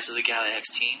film Rise of the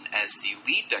Galiax team as the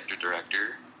lead vector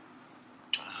director.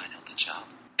 Don't know how I know the job.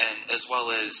 And as well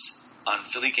as on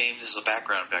Philly Games as a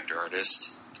background vector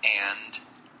artist, and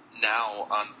now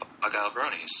on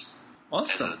Brony's as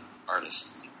Awesome. an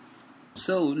artist.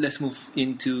 So, let's move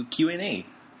into Q&A.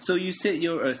 So, you said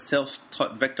you're a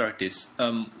self-taught vector artist.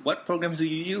 What programs do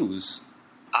you use?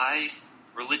 I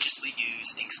religiously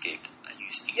use Inkscape. I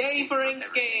use Inkscape. Yay for everything.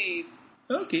 Inkscape!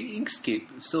 Okay,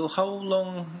 Inkscape. So, how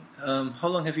long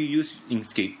have you used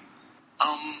Inkscape?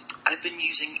 I've been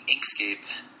using Inkscape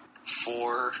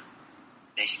for,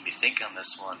 making me think on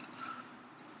this one,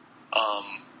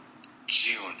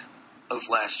 June of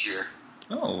last year.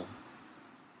 Oh,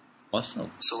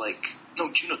 awesome. So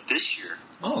June of this year.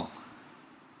 Oh,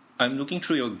 I'm looking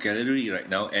through your gallery right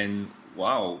now, and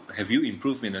wow, have you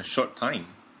improved in a short time?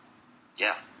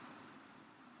 Yeah.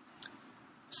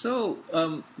 So,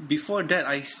 before that,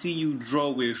 I see you draw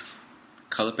with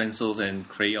color pencils and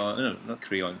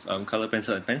color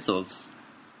pencil and pencils.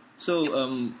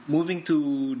 So, moving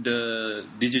to the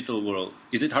digital world,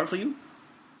 is it hard for you?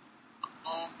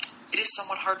 It is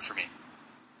somewhat hard for me.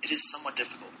 It is somewhat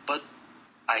difficult, but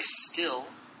I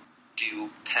still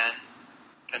do pen,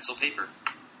 pencil, paper.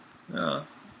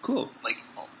 Cool. Like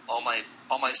all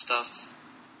my stuff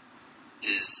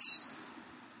is,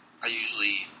 I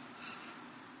usually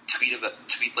tweet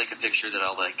like a picture that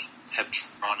I'll like have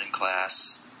drawn in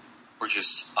class, or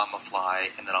just on the fly,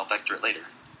 and then I'll vector it later.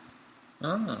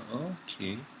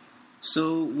 Okay.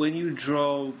 So when you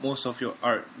draw most of your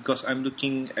art, because I'm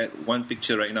looking at one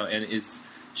picture right now, and it's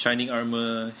Shining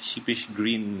Armor Sheepish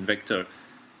Green Vector.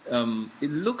 It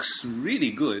looks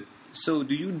really good. So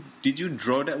did you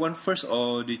draw that one first,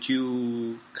 or did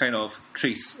you kind of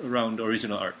trace around the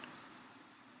original art?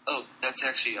 Oh, that's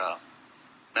actually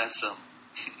that's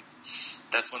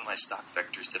that's one of my stock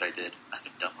vectors that I did. I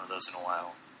haven't done one of those in a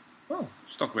while. Oh,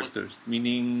 stock vectors,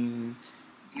 meaning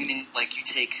like you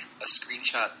take a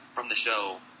screenshot from the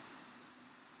show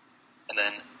and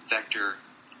then vector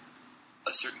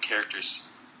a certain character's,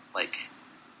 like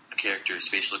a character's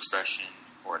facial expression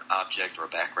or an object or a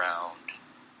background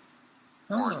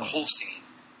or the whole scene,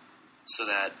 so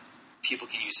that people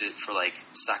can use it for like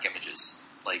stock images.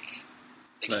 Like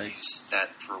they can use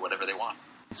that for whatever they want.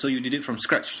 So you did it from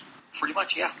scratch? Pretty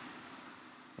much, yeah.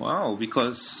 Wow,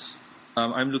 because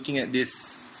I'm looking at this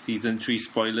Season 3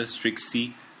 spoilers,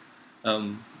 Trixie.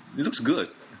 It looks good.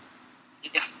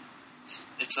 Yeah.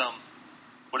 It's,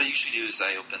 what I usually do is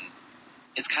I open...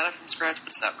 It's kind of from scratch, but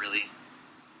it's not really.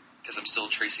 Because I'm still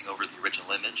tracing over the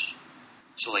original image.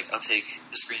 So, like, I'll take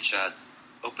the screenshot,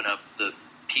 open up the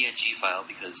PNG file,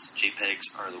 because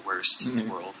JPEGs are the worst in the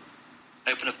world.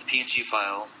 I open up the PNG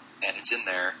file, and it's in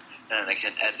there, and then I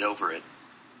can edit over it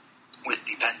with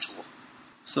the pen tool.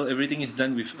 So everything is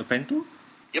done with a pen tool?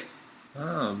 Yep.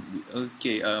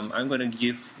 Okay. I'm going to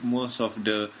give most of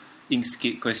the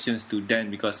Inkscape questions to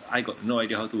Dan, because I got no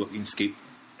idea how to work Inkscape.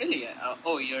 Really?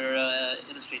 You're an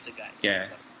Illustrator guy. Yeah.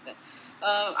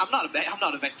 I'm not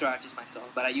a vector artist myself,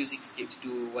 but I use Inkscape to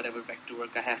do whatever vector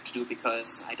work I have to do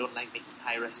because I don't like making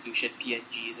high resolution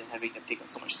PNGs and having them take up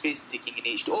so much space and taking an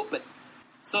age to open.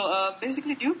 So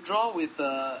basically, do you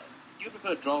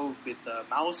prefer to draw with a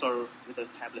mouse or with a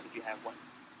tablet if you have one?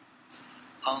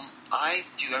 I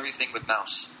do everything with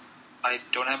mouse. I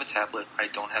don't have a tablet. I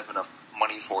don't have enough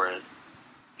money for it,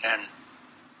 and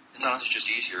it's honestly just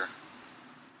easier.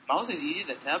 Mouse is easier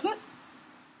than tablet?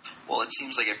 Well, it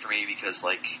seems like it for me because,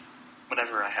 like,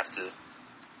 whenever I have to,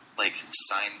 like,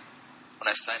 when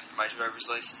I sign for my driver's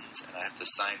license and I have to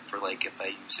sign for, like, if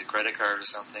I use a credit card or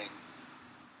something,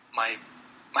 my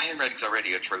handwriting's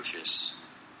already atrocious.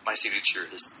 My signature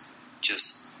is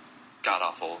just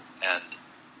god-awful, and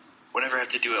whenever I have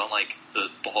to do it on, like, the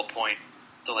ballpoint,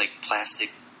 the, like,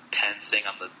 plastic pen thing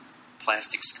on the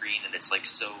plastic screen, and it's, like,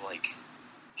 so, like,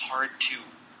 hard to...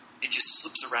 It just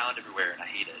slips around everywhere, and I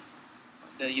hate it.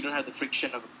 You don't have the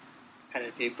friction of pen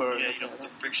and paper. Yeah, you don't have the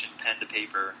friction pen to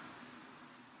paper.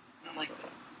 I don't like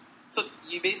that. So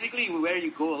you basically, where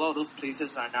you go, a lot of those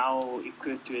places are now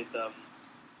equipped with,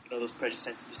 those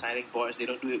pressure-sensitive signing boards. They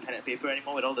don't do it pen and paper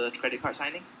anymore with all the credit card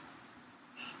signing.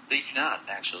 They do not,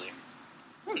 actually.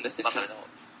 That's Not that I interesting. know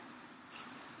of.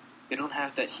 They don't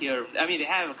have that here. I mean, they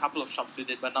have a couple of shops with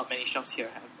it, but not many shops here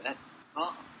have that.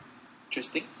 Oh.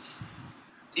 Interesting.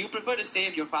 Do you prefer to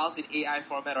save your files in AI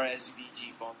format or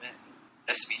SVG format?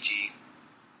 SVG.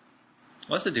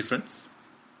 What's the difference?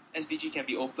 SVG can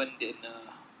be opened in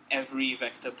every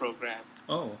vector program.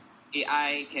 Oh.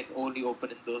 AI can only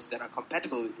open in those that are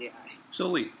compatible with AI. So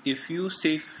wait, if you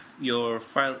save your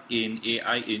file in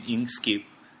AI in Inkscape,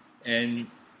 and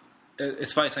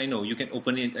as far as I know, you can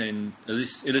open it in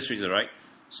Illustrator, right?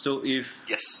 So if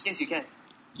Yes. Yes, you can.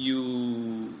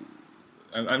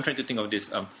 I'm trying to think of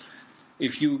this.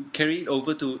 If you carry it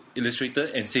over to Illustrator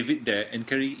and save it there, and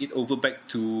carry it over back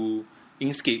to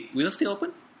Inkscape, will it still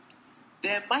open?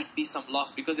 There might be some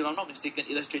loss because if I'm not mistaken,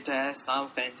 Illustrator has some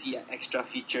fancy extra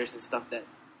features and stuff that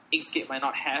Inkscape might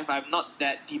not have. I'm not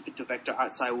that deep into vector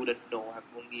art, so I wouldn't know. I'm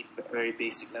only in very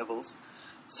basic levels.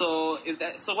 So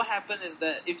what happens is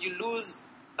that if you lose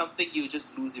something, you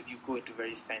just lose if you go into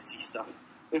very fancy stuff.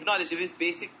 If not, if it's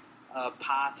basic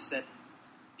paths and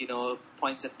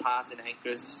points and paths and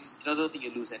anchors, I don't think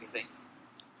you lose anything.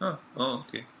 Oh,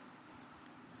 okay.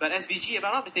 But SVG, if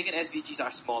I'm not mistaken, SVGs are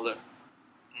smaller.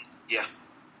 Yeah.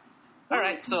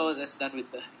 Alright, so that's done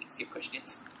with the Inkscape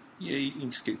questions. Yay,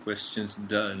 Inkscape questions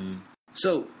done.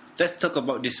 So, let's talk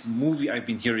about this movie I've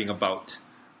been hearing about.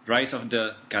 Rise of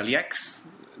the Galiax?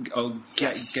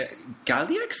 Yes.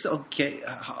 Galiax? Okay.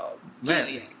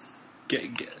 Galiax.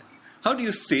 How do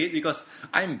you say it? Because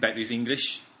I'm bad with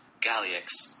English.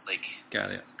 Galiax. Like,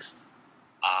 Galiax.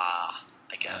 I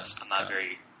guess. I'm not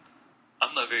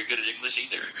very good at English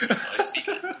either. I speak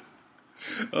it.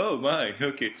 Oh my,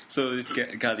 okay. So it's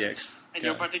Galiax. And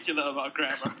you're particular about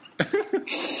grammar.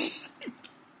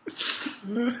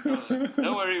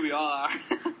 Don't worry, we all are.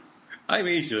 I'm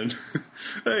Asian.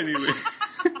 Anyway.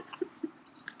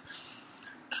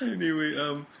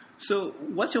 So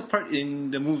what's your part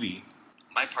in the movie?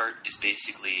 My part is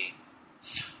basically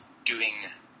doing,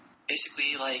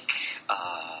 like,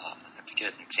 I have to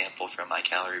get an example from my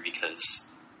gallery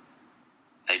because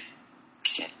I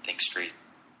can't think straight.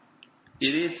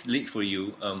 It is late for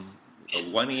you.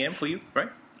 1 a.m. for you,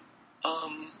 right?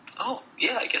 Oh,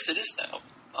 yeah, I guess it is now.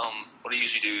 What I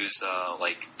usually do is,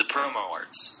 like, the promo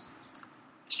arts.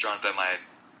 It's drawn by my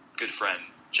good friend,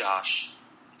 Josh.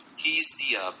 He's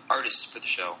the artist for the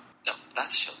show. No, not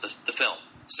the show, the film.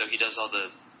 So he does all the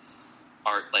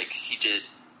art, like, he did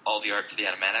all the art for the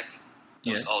animatic.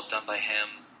 It was all done by him.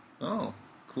 Oh,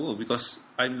 cool. Because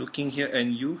I'm looking here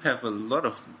and you have a lot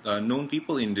of known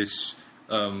people in this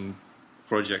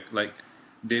project, like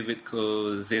David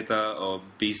Zeta or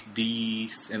Base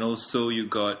Beast, and also you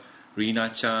got Rina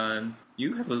Chan.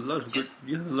 You have a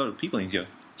lot of people in here.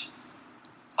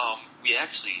 We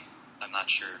actually, I'm not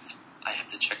sure if I have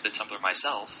to check the Tumblr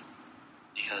myself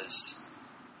because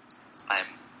I'm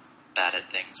bad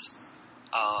at things.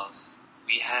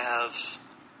 We have...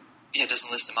 Yeah, it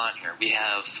doesn't list them on here. We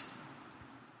have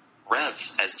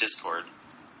Rev as Discord.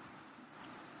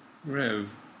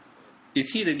 Rev.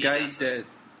 Is he the guy that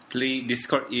played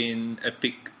Discord in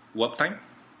Epic Warp Time?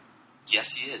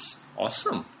 Yes, he is.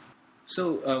 Awesome.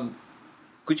 So,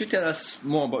 could you tell us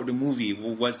more about the movie?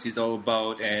 What's it all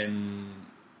about, and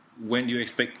when do you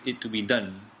expect it to be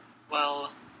done?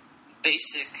 Well,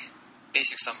 basic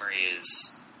summary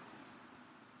is...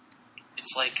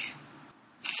 It's like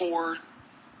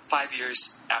 5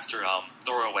 years after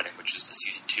the Royal Wedding, which was the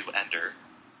season 2 ender,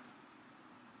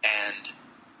 and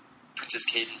Princess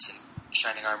Cadence and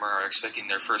Shining Armor are expecting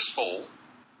their first foal,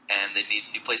 and they need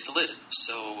a new place to live.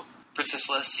 So Princess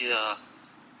Celestia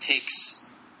takes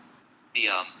the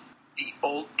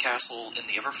old castle in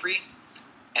the Everfree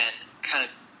and kind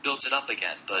of builds it up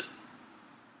again. But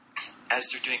as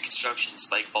they're doing construction,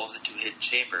 Spike falls into a hidden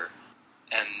chamber,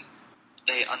 and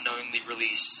they unknowingly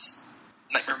release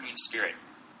Nightmare Moon's spirit.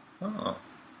 Oh.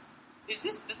 Does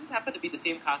this happen to be the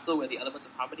same castle where the elements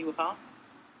of harmony were found?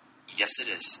 Yes, it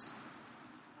is.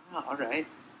 Ah, alright.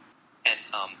 And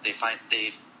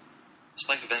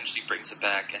Spike eventually brings it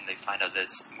back, and they find out that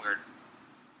it's where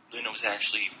Luna was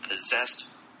actually possessed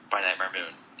by Nightmare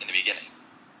Moon in the beginning.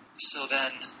 So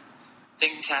then,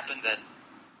 things happen that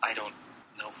I don't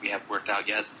know if we have worked out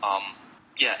yet. And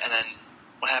then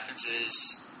what happens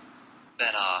is,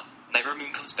 then Nightmare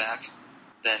Moon comes back,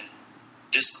 then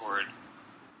Discord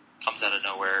comes out of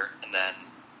nowhere, and then...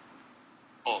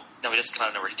 Oh, no, he doesn't come out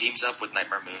of nowhere. He teams up with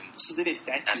Nightmare Moon's... He's in his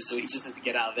statue, so he just has to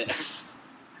get out of it.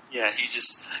 Yeah, he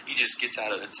just gets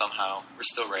out of it somehow. We're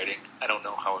still writing. I don't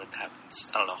know how it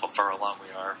happens. I don't know how far along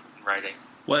we are in writing.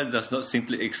 One does not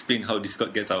simply explain how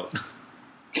Discord gets out.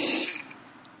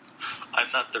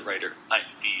 I'm not the writer. I'm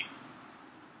the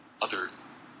other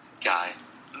guy.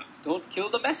 Don't kill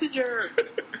the messenger!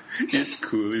 It's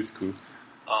cool.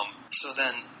 So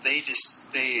then they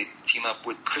team up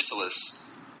with Chrysalis.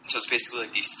 So it's basically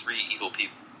like these three evil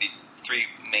people, the three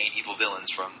main evil villains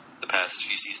from the past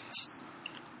few seasons.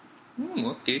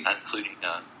 Okay. Including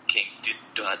King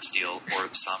Donut Steel or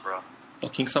Sombra. Oh,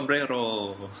 King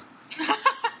Sombrero.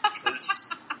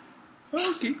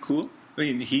 Okay, cool. I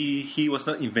mean, he was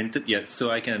not invented yet, so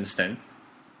I can understand.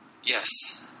 Yes.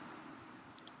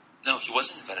 No, he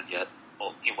wasn't invented yet.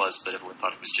 Well, he was, but everyone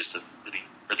thought he was just a really,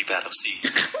 really bad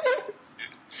OC.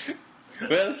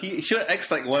 Well, he sure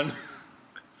acts like one.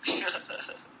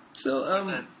 So,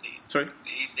 sorry?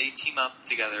 They team up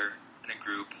together in a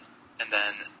group, and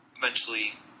then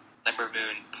eventually Nightmare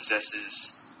Moon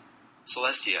possesses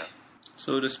Celestia.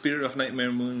 So the spirit of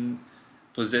Nightmare Moon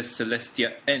possesses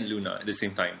Celestia and Luna at the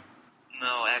same time?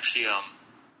 No, actually,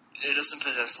 it doesn't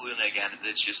possess Luna again.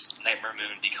 It's just Nightmare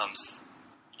Moon becomes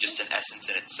just an essence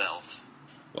in itself.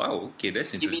 Wow, okay,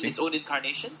 that's interesting. You mean its own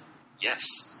incarnation?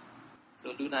 Yes.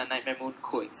 So Luna and Nightmare Moon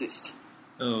coexist.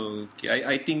 Okay,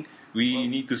 I think we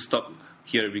need to stop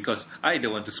here because I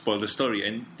don't want to spoil the story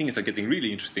and things are getting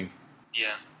really interesting.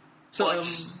 Yeah. So, I'm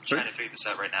just trying to figure this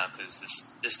out right now because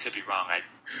this could be wrong.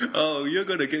 Oh, you're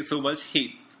gonna get so much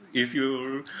hate if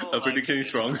your prediction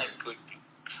is wrong.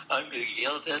 I'm gonna get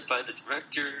yelled at by the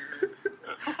director.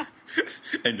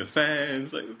 And the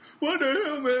fans, like, what the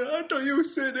hell, man? I thought you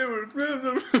said they were...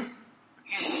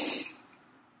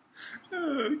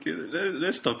 Okay,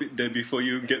 let's stop it there before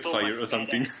you get fired or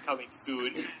something. Coming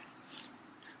soon.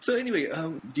 So anyway,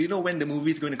 do you know when the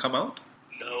movie is going to come out?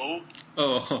 No.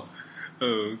 Oh,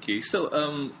 okay. So,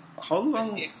 how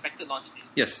long... The expected launch date?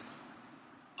 Yes.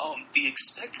 The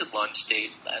expected launch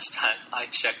date last time I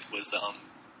checked was,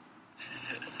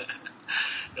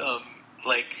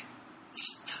 like,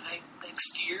 this time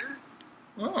next year?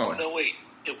 Oh. Oh, no, wait.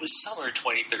 It was summer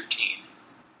 2013.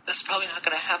 That's probably not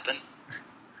going to happen.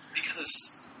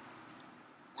 Because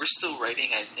we're still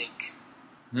writing, I think.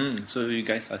 So you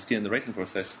guys are still in the writing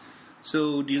process.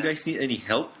 So do you guys need any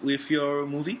help with your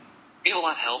movie? We have a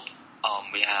lot of help.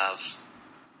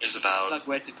 There's about... Like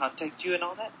where to contact you and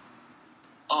all that?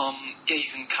 Yeah, you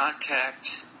can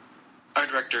contact our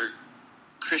director,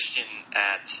 Christian,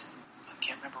 at... I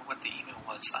can't remember what the email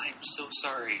was. I'm so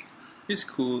sorry. It's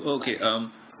cool. Okay,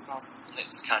 It's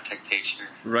a contact page here.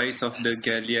 Rise of the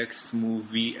Galiax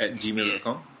movie at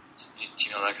gmail.com?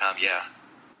 Gmail.com, yeah.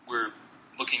 We're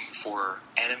looking for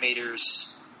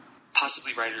animators,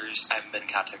 possibly writers. I haven't been in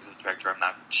contact with the director. I'm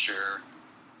not sure.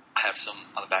 I have some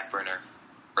on the back burner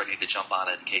ready to jump on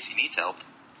it in case he needs help.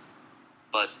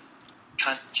 But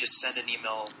just send an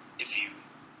email if you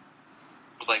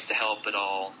would like to help at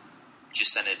all.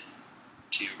 Just send it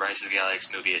to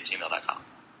riseofthegalaxymovie@gmail.com.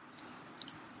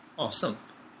 Awesome.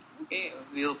 Okay,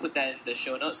 we'll put that in the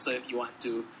show notes, so if you want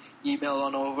to email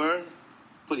on over,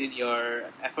 put in your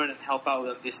effort and help out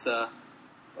with this,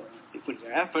 put in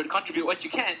your effort, contribute what you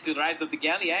can to the Rise of the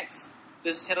Galiax,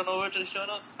 just head on over to the show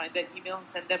notes, find that email, and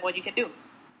send them what you can do.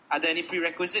 Are there any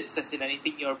prerequisites, as in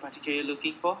anything you're particularly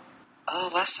looking for?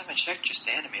 Last time I checked, just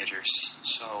animators,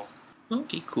 so...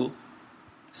 Okay, cool.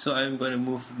 So I'm going to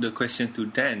move the question to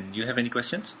Dan. You have any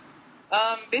questions?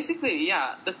 Basically,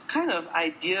 yeah, the kind of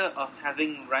idea of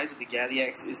having Rise of the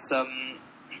Galiax is,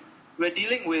 we're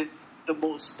dealing with the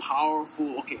most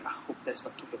powerful... Okay, I hope there's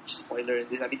not too much spoiler in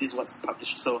this. I mean, this is what's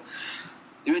published, so...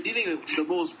 We're dealing with the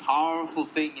most powerful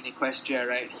thing in Equestria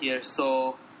right here,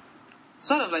 so...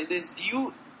 Sort of like this, do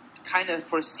you kind of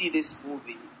foresee this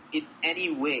movie in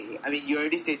any way? I mean, you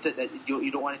already stated that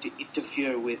you don't want it to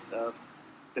interfere with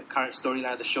the current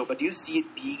storyline of the show, but do you see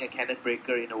it being a canon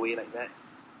breaker in a way like that?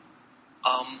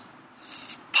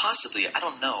 Possibly. I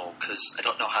don't know, because I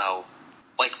don't know how...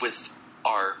 Like, with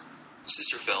our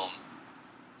sister film...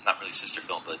 Not really sister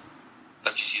film, but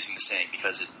I'm just using the saying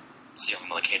because it's the only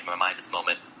one that came to my mind at the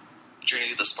moment. Journey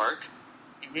to the Spark?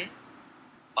 Mm-hmm.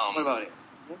 What about it?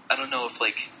 I don't know if,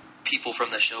 like, people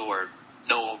from the show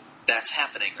know that's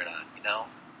happening or not, you know?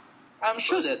 I'm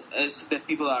sure that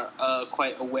people are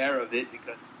quite aware of it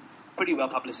because it's pretty well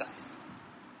publicized.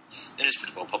 It is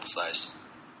pretty well publicized.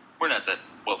 We're not that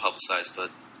well publicized, but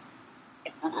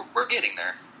we're getting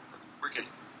there. We're getting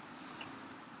there.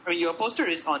 I mean, your poster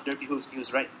is on Derby Hooves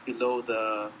News right below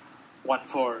the one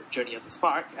for Journey of the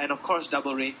Spark, and of course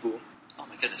Double Rainbow. Oh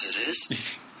my goodness, it is?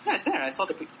 Yeah, it's there. I saw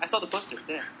the poster. It's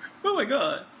there. Oh my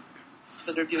god. It's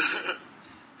on Derby Hooves News.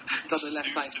 It's on the left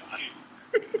side.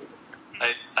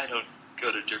 I don't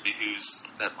go to Derby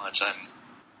Hooves that much. I'm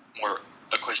more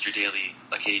Equestria Daily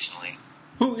occasionally.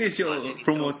 Who is your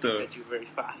promoter? Sent you very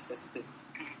fast. That's the thing.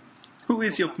 Who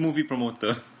is your movie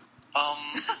promoter?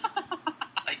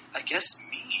 I guess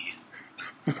me.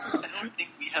 I don't think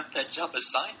we have that job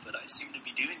assigned, but I seem to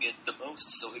be doing it the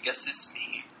most, so I guess it's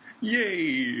me.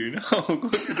 Yay! Now go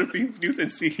to the film news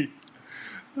and see.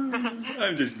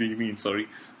 I'm just being mean, sorry.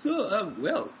 So,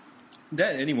 well,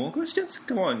 Dan, any more questions?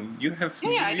 Come on, you have...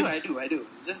 Yeah, I do.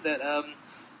 It's just that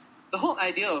the whole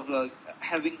idea of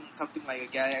having something like a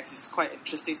Galiax is quite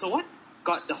interesting. So what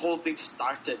got the whole thing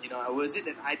started? You know, was it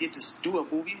an idea to do a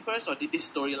movie first, or did this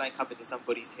storyline come into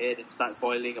somebody's head and start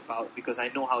boiling about? Because I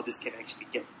know how this can actually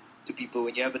get to people.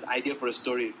 When you have an idea for a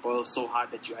story, it boils so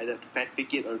hard that you either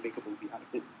fanfic it or make a movie out of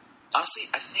it. Honestly,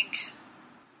 I think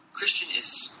Christian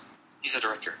he's a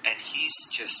director, and he's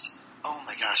just, oh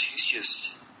my gosh, he's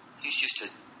just a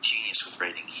genius with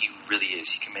writing. He really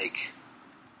is.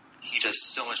 He does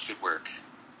so much good work,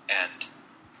 and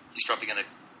he's probably going to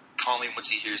call me once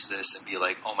he hears this and be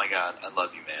like, oh my god, I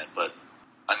love you, man. But,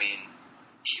 I mean,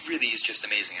 he really is just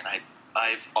amazing, and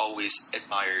I've always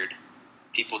admired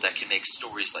people that can make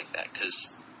stories like that,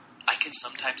 because I can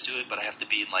sometimes do it, but I have to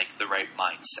be in, like, the right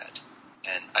mindset.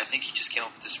 And I think he just came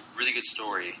up with this really good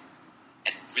story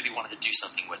and really wanted to do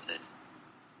something with it.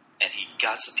 And he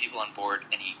got some people on board,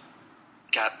 and he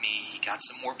got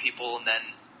some more people, and then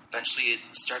eventually it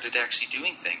started actually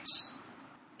doing things.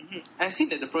 Mm-hmm. I've seen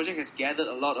that the project has gathered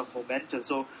a lot of momentum.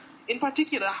 So, in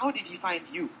particular, how did he find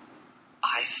you?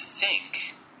 I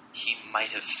think he might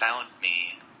have found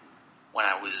me when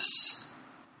I was...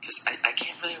 Because I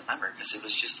can't really remember, because it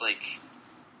was just like...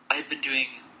 I had been doing...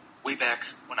 Way back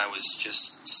when I was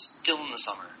just still in the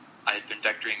summer, I had been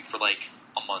vectoring for like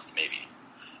a month maybe.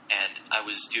 And I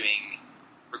was doing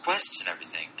requests and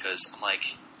everything, because I'm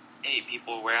like, hey,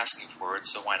 people were asking for it,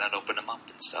 so why not open them up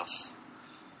and stuff?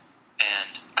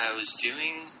 And I was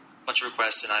doing a bunch of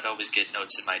requests, and I'd always get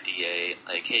notes in my DA,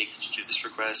 like, hey, could you do this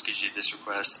request? Could you do this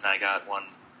request? And I got one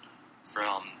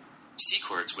from C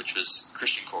Chords, which was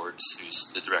Christian Chords,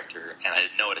 who's the director, and I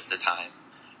didn't know it at the time.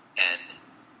 And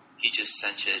he just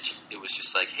sent it. It was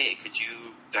just like, hey, could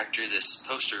you vector this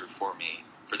poster for me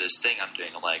for this thing I'm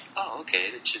doing? I'm like, oh, okay,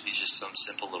 it should be just some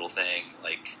simple little thing,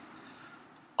 like,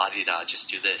 la-di-da, just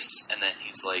do this. And then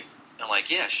he's like, I'm like,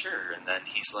 yeah, sure. And then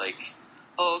he's like,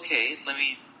 oh, okay, let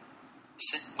me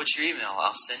send, what's your email?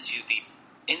 I'll send you the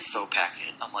info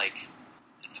packet. I'm like,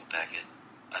 info packet?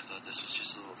 I thought this was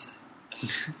just a little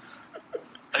thing.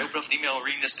 I open up the email,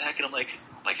 reading this packet, I'm like,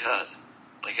 oh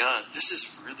my god, this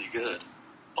is really good.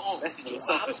 Oh, message will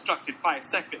self-destruct in 5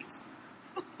 seconds.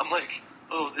 I'm like,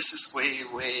 oh, this is way,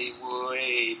 way,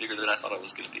 way bigger than I thought it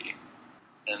was going to be.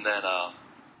 And then I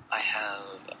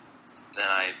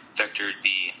vectored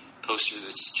the poster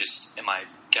that's just in my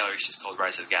gallery. It's just called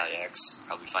Rise of Galiax.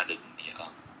 Probably find it in the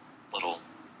little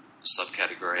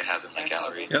subcategory I have in my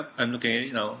gallery. Yep, I'm looking at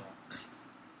it now.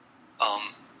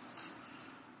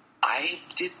 I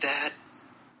did that.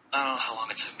 I don't know how long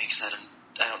it took me because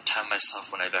don't time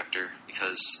myself when I vector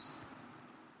because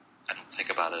I don't think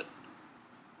about it.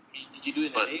 Did you do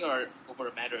it in a day or over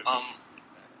a matter of days?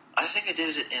 I think I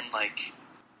did it in like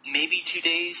maybe 2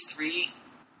 days, 3.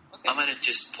 Okay. I might have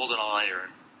just pulled an all-nighter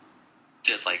and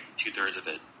did like 2/3 of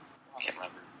it. I can't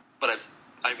remember. But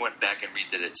I went back and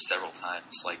redid it several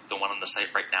times. Like the one on the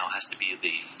site right now has to be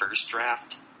the first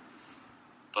draft,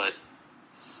 but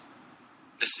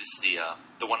this is the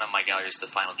one on my gallery is the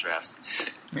final draft.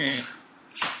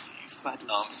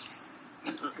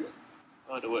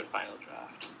 Oh, the word final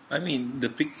draft. I mean, the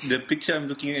picture I'm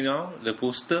looking at now, the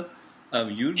poster,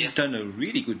 you've done a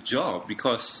really good job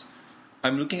because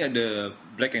I'm looking at the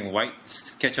black and white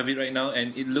sketch of it right now,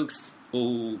 and it looks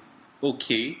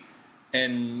okay.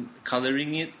 And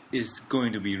coloring it is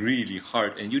going to be really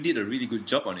hard, and you did a really good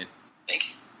job on it. Thank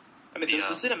you. I mean,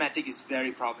 the cinematic is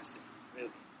very promising, really.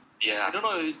 Yeah. I don't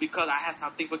know if it's because I have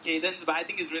something for Cadence, but I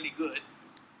think it's really good.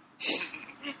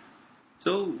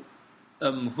 So,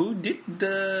 who did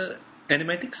the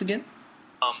animatics again?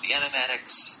 The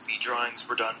animatics, the drawings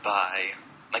were done by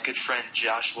my good friend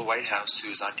Joshua Whitehouse,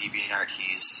 who's on DeviantArt.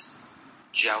 He's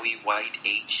Joey White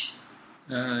H.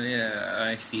 Yeah,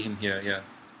 I see him here, yeah.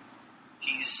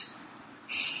 He's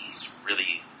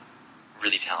really,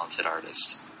 really talented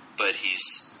artist, but he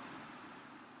says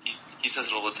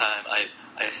it all the time.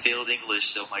 I failed English,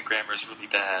 so my grammar's really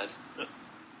bad.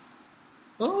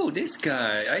 Oh, this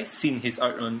guy! I've seen his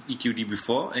art on EQD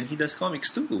before, and he does comics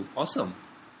too. Awesome.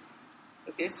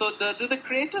 Okay, so do the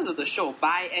creators of the show,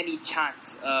 by any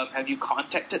chance, have you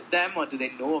contacted them, or do they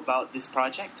know about this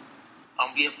project?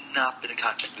 We have not been in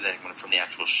contact with anyone from the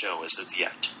actual show as of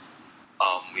yet.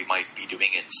 We might be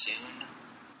doing it soon.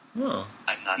 Oh.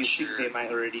 I'm not sure. You think they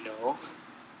might already know?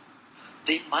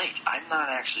 They might. I'm not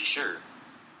actually sure.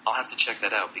 I'll have to check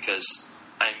that out because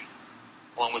I'm,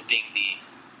 along with being the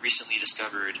recently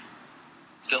discovered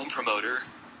film promoter,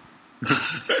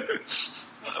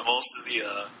 I'm also the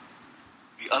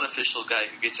unofficial guy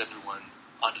who gets everyone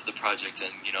onto the project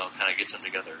and, kind of gets them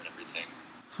together and everything.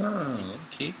 Oh,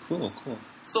 okay, cool.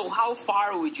 So how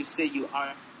far would you say you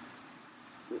are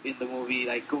in the movie?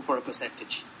 Like, go for a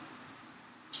percentage.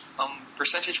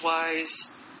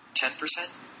 Percentage-wise,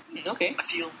 10%. Okay. I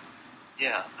feel.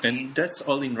 Yeah. And that's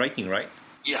all in writing, right?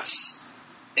 Yes.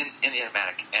 In the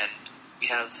animatic. And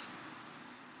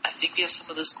I think we have some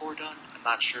of the score done. I'm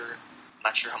not sure.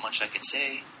 Not sure how much I can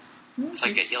say. Okay. If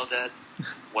I get yelled at,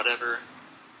 whatever.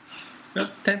 Well,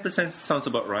 10% sounds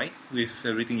about right with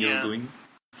everything you're doing.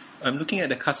 I'm looking at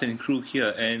the cast and crew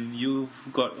here, and you've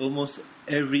got almost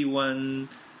everyone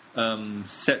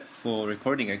set for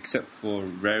recording except for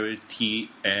Rarity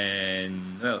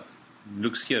and,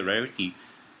 looks here, Rarity.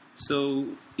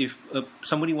 So if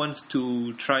somebody wants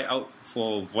to try out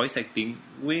for voice acting,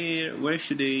 where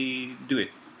should they do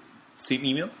it? Same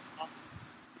email?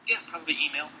 Yeah, probably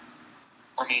email.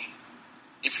 Or,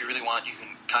 if you really want, you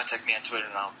can contact me on Twitter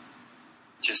and I'll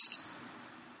just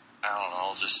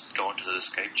go into the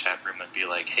Skype chat room and be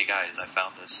like, hey guys, I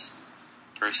found this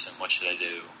person, what should I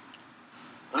do?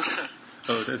 Oh,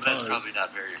 that's probably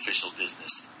not very official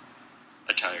business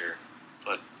attire,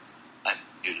 but I'm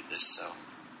new to this, so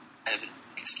I have an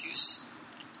excuse.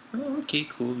 Oh, okay,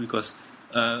 cool, because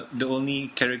the only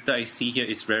character I see here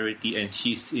is Rarity, and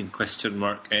she's in question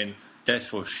mark, and that's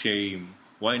for shame.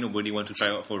 Why nobody want to try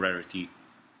out for Rarity?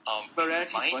 But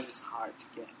Rarity's voice is hard to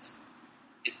get.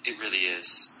 It really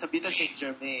is. Tabitha St.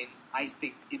 Germain, I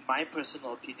think, in my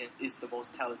personal opinion, is the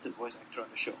most talented voice actor on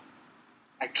the show.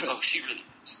 Actress. Oh, she really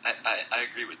is. I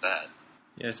agree with that.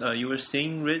 Yes, you were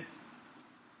saying, Red?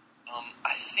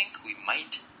 I think we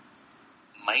might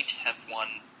have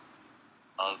one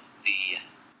of the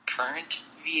current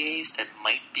VAs that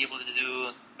might be able to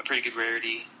do a pretty good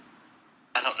Rarity.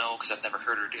 I don't know, because I've never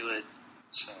heard her do it.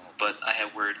 So, but I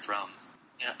have word from,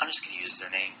 I'm just going to use their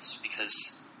names,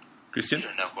 because Christian? you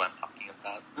don't know who I'm talking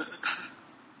about.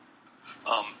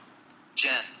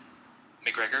 Jen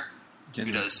McGregor,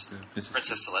 who does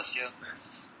Princess Celestia.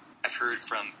 I've heard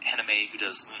from Hannah Mae, who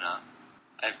does Luna.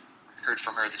 I've heard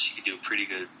from her that she can do a pretty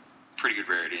good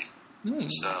Rarity.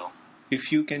 So,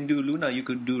 if you can do Luna, you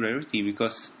could do Rarity,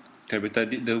 because Tabitha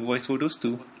did the voice for those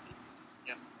two.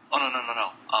 Yeah. Oh, no.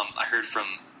 I heard from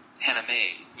Hannah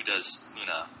Mae, who does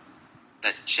Luna,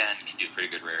 that Jen can do pretty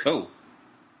good Rarity. Oh.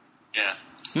 Yeah.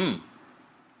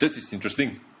 This is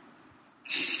interesting.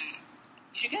 You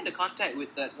should get into contact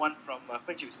with that one from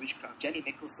Friendship is Witchcraft, Jenny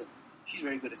Nicholson. She's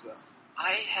very good as well.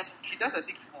 She does, I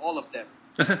think, all of them.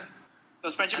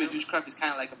 Because Friendship is Witchcraft is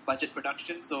kind of like a budget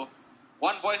production, so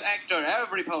one voice actor,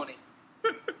 every pony.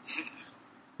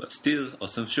 But still,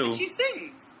 awesome show. And she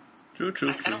sings.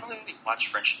 True. I don't really watch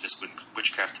Friendship is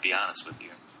Witchcraft, to be honest with you.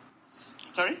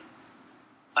 Sorry?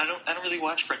 I don't really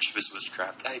watch Friendship is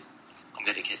Witchcraft. I'm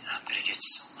gonna get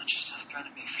so much stuff thrown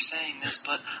at me for saying this,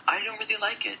 but I don't really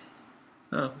like it.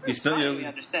 Oh, it's not We your.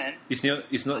 understand. It's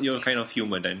not your kind of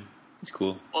humor then. It's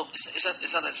cool. Well, it's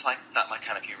not my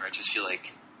kind of humor. I just feel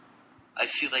like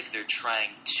they're trying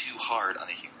too hard on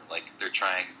the humor. Like they're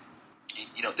trying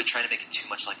to make it too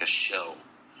much like a show.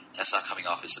 That's not coming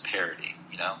off as a parody.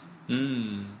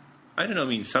 I don't know. I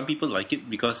mean, some people like it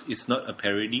because it's not a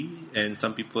parody, and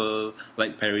some people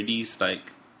like parodies.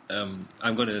 Like, I'm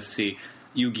gonna say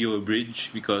Yu-Gi-Oh!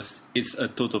 Abridged because it's a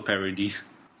total parody.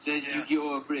 There's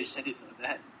Yu-Gi-Oh! Abridged. I didn't know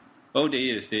that. Oh, there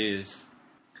is.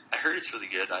 I heard it's really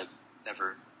good. I've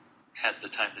never had the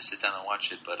time to sit down and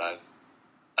watch it, but I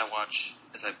watch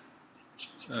as I.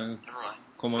 Never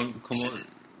mind.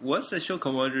 What's the show?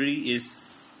 Camaraderie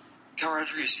is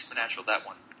Supernatural. That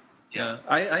one. Yeah,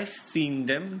 I've seen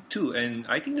them too, and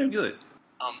I think they're good.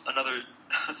 Another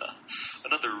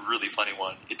really funny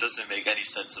one. It doesn't make any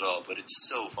sense at all, but it's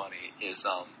so funny. Is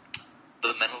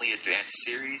the Mentally Advanced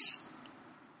series?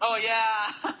 Oh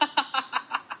yeah,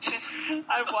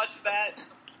 I've watched that.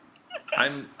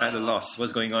 I'm at a loss.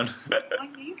 What's going on? My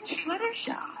name is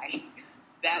Fluttershy.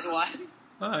 That one.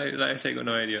 I got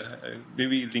no idea.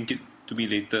 Maybe link it to me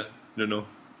later. Don't know.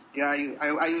 Yeah,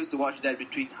 I used to watch that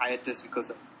between hiatus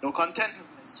because no content.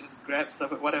 Let's just grab some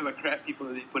whatever crap people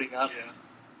have been putting up.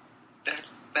 Yeah,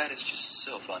 that is just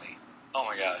so funny. Oh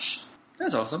my gosh,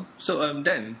 that's awesome. So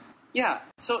then. Yeah.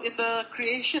 So in the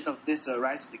creation of this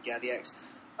Rise of the Galiax,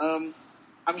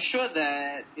 I'm sure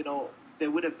that there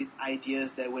would have been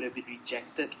ideas that would have been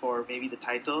rejected for maybe the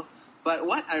title. But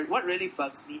what really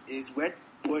bugs me is where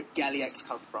the word Galiax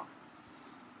come from.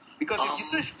 Because if you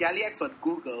search Galiax on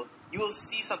Google, you will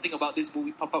see something about this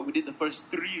movie pop up within the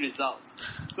first 3 results.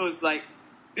 So it's like,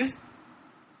 this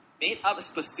made up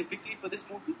specifically for this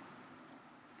movie?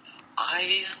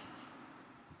 I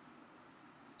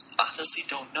honestly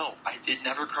don't know. It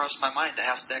never crossed my mind to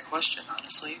ask that question,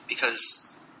 honestly, because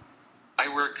I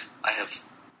have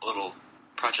a little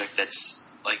project that's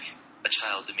like a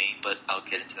child to me, but I'll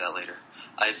get into that later.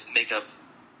 I make up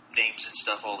names and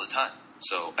stuff all the time,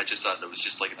 so I just thought it was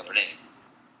just like another name.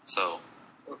 So...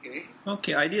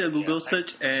 Okay, I did a Google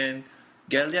search, and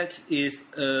Galiax is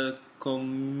a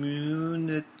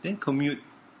commute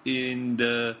in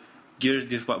the gears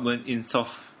department in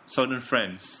southern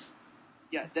France.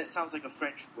 Yeah, that sounds like a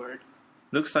French word.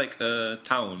 Looks like a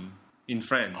town in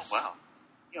France. Oh wow!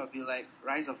 Yeah, it'll be like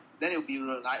Rise of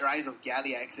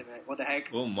Galiax, and like, what the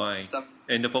heck? Oh my!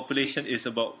 And the population is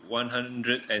about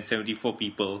 174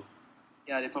 people.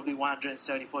 Yeah, there are probably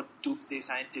 174 doomsday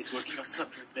scientists working on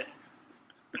something there.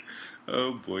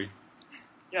 Oh boy.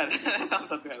 Yeah, that sounds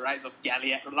something like Rise of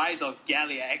Galiax.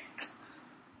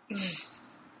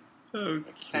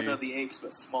 Okay. Planet of the Apes,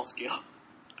 but small scale.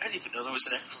 I didn't even know there was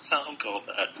an actual sound called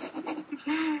that.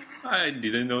 I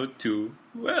didn't know too.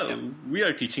 Well, we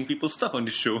are teaching people stuff on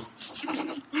this show.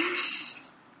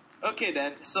 Okay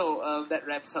then, so that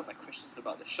wraps up my questions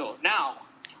about the show. Now,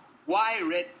 why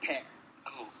Red Pear?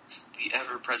 Oh, the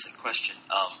ever-present question.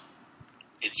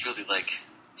 It's really like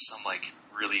some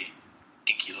really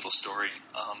dinky little story.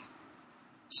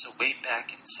 So way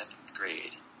back in 7th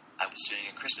grade, I was doing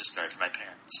a Christmas card for my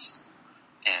parents.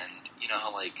 And you know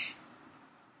how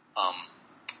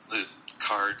the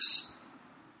cards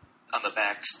on the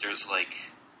backs, there's the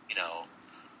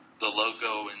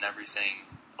logo and everything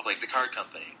of the card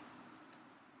company.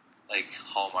 Like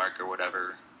Hallmark or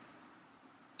whatever.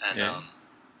 And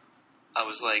I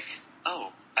was like,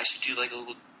 oh, I should do a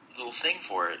little thing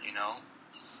for it,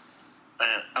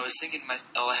 And I was thinking,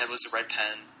 all I had was a red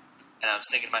pen, and I was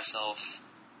thinking to myself,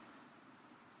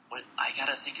 I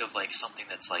gotta think of something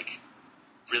that's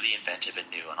really inventive and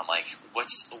new. And I'm like,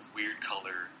 what's a weird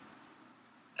color?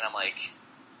 And I'm like,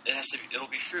 it'll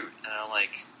be fruit. And I'm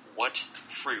like, what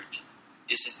fruit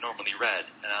isn't normally red?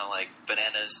 And I'm like,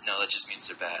 bananas, no, that just means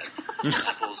they're bad.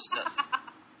 Apples, no.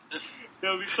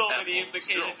 There'll be so many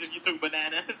implications if you took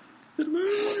bananas. The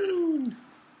moon!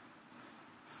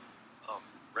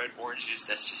 Red oranges,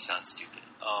 that just sounds stupid.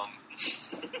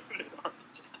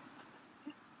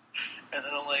 And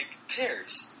then I'm like,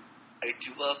 pears. I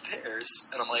do love pears.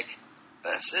 And I'm like,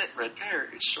 that's it, Red Pear.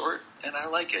 It's short, and I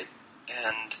like it.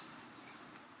 And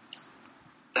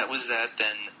that was that.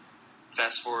 Then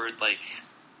fast forward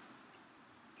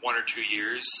 1 or 2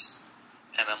 years,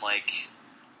 and I'm like,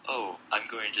 oh, I'm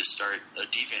going to start a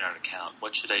DeviantArt account.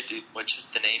 What should I do? What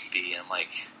should the name be? And I'm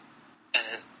like, and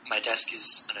then my desk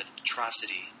is an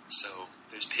atrocity, so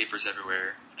there's papers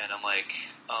everywhere, And I'm like,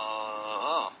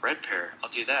 oh, Red Pear, I'll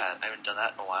do that. I haven't done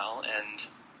that in a while, and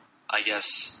I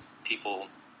guess people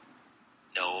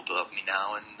know about me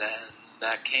now, and then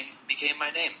that became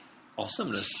my name.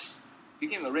 Awesomeness.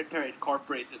 Became a Red Pear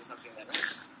Incorporated or something like that,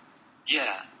 right?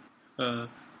 Yeah.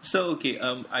 So okay,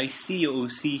 I see your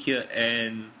OC here,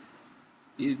 and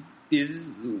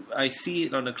I see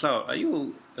it on the cloud. Are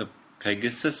you a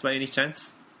Pegasus by any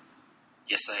chance?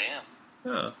 Yes, I am.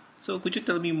 Yeah. So could you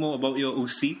tell me more about your OC?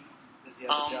 Does he have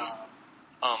a job?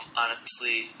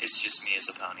 Honestly, it's just me as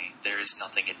a pony. There is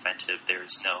nothing inventive. There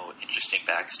is no interesting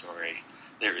backstory.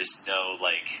 There is no,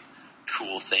 like,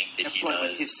 cool thing that he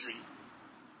does. History.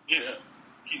 Yeah.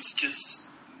 He's just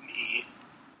me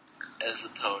as a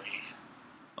pony.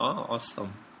 Oh,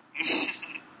 awesome.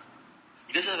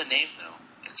 He does have a name, though,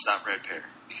 and it's not Red Pear,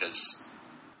 because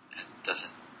it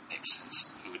doesn't make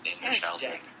sense. Who would name their child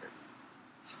Red Pear?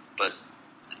 But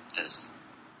it doesn't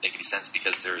make any sense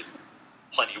because there are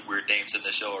plenty of weird names in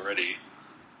the show already.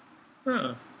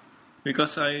 Huh.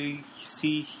 Because I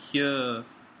see here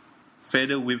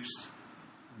Feather Whips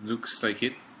looks like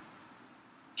it.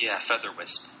 Yeah, Feather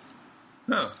Wisp.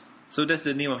 Huh. So that's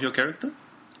the name of your character?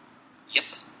 Yep.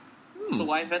 So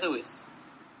why Featherweight?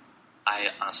 I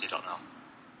honestly don't know.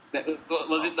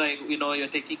 Was it like, you're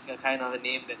taking a kind of a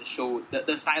name that the show,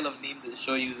 the style of name that the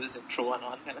show uses and throw one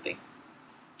on kind of thing?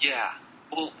 Yeah.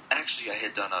 Well, actually, I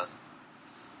had done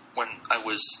when I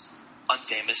was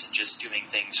unfamous and just doing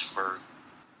things for,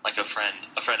 like, a friend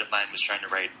of mine was trying to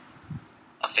write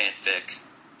a fanfic,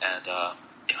 and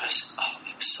it was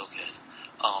so good.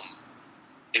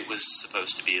 It was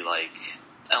supposed to be like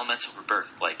Elemental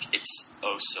Rebirth, like it's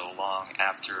so long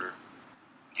after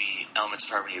the Elements of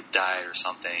Harmony have died or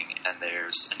something, and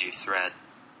there's a new threat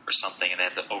or something, and they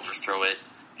have to overthrow it,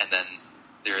 and then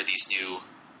there are these new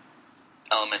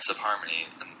Elements of Harmony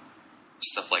and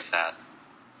stuff like that.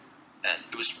 And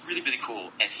it was really, really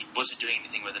cool, and he wasn't doing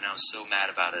anything with it, and I was so mad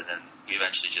about it, and we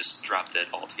eventually just dropped it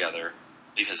altogether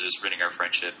because it was ruining our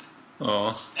friendship.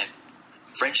 Oh. And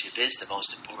friendship is the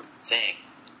most important thing.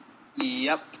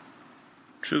 Yep.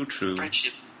 True.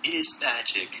 Friendship is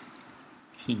magic.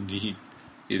 Indeed.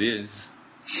 It is.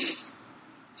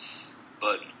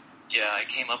 But, yeah, I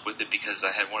came up with it because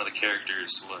I had one of the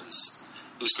characters who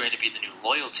was going to be the new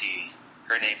loyalty.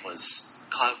 Her name was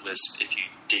Cloud Wisp. If you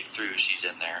dig through, she's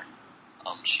in there.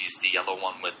 She's the yellow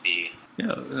one with the...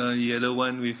 Yeah, yellow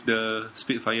one with the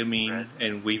Spitfire mane red.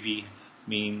 And wavy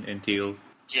mane and tail.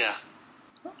 Yeah.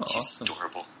 Oh, She's awesome.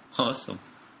 adorable. Awesome.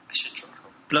 I should draw her.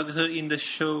 Plug her in the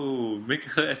show. Make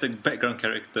her as a background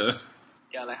character.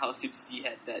 Yeah, like how Simpsy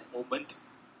had that moment.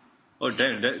 Oh,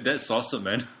 damn. That's awesome,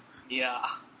 man. Yeah.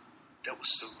 That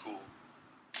was so cool.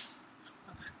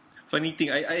 Funny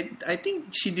thing, I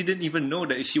think she didn't even know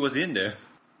that she was in there.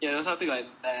 Yeah, there was something like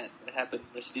that happened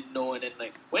where she didn't know, and then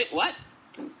like, wait, what?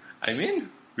 I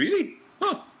mean, really?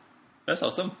 Huh. That's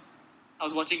awesome. I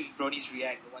was watching Brony's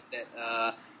React, the one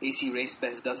that AC Race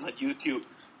Best does on YouTube,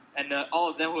 and all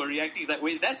of them were reacting. He's like,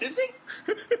 wait, is that Simpsy?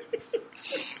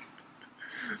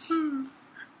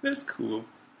 That's cool.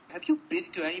 Have you been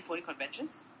to any pony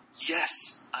conventions?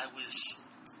 Yes, I was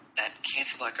at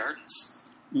Canterlot Gardens.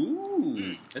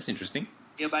 Ooh, that's interesting.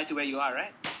 Nearby to where you are,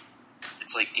 right?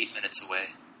 It's like 8 minutes away.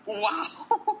 Wow!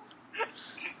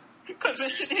 Convention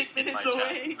Seriously, 8 minutes my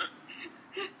away.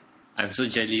 I'm so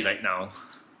jelly right now.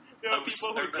 There are people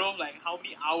who drove like how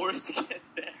many hours to get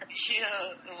there?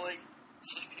 Yeah, I'm like,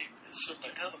 it's like 8 minutes from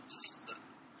my house.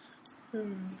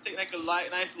 Just take like a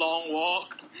nice long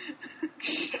walk.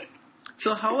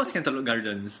 So how was Cantaloupe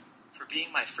Gardens? For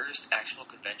being my first actual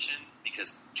convention,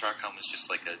 because TRACON was just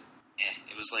like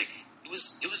it was like, it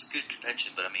was a good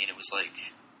convention, but I mean, it was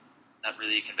like, not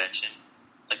really a convention,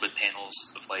 like with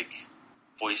panels of like,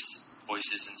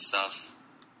 voices and stuff.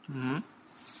 Mm-hmm.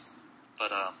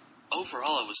 But,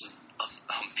 overall, it was an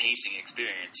amazing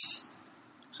experience.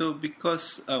 So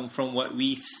because from what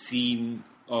we've seen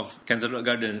of Cantaloupe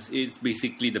Gardens, it's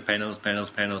basically the panels,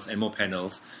 and more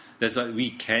panels. That's what we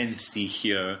can see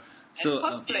here. So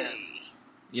and cosplay.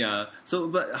 Yeah. So,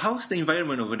 but how's the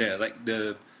environment over there? Like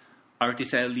the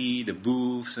artist alley, the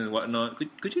booths and whatnot.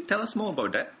 Could you tell us more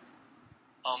about that?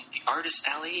 The artist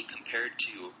alley compared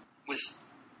to with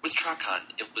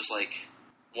TRACON, it was like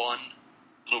one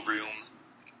little room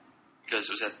because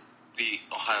it was at the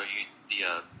Ohio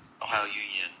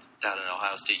Union down in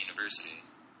Ohio State University.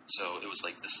 So it was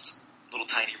like this little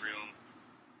tiny room,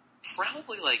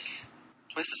 probably like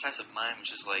twice the size of mine,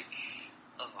 which is like,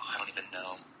 I don't even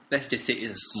know. Let's just say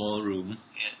it's a small room.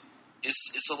 Yeah,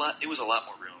 it's a lot. It was a lot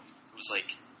more room. It was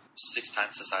like 6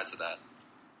 times the size of that,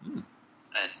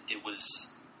 and it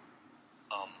was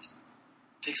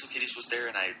pixel Pixel Kitties was there,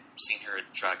 and I'd seen her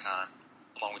at TriCon,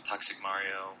 along with Toxic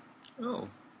Mario. Oh.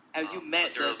 Have you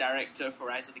met the director for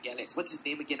Rise of the Galiax? What's his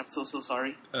name again? I'm so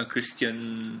sorry.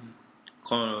 Christian...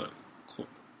 I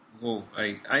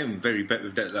am very bad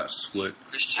with that last word.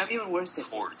 Christian. I'm even worse than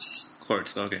Quartz.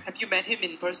 Quartz, okay. Have you met him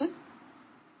in person?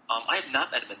 I have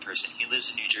not met him in person. He lives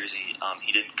in New Jersey.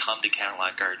 He didn't come to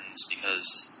Cadillac Gardens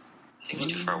because I think it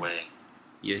was too far away.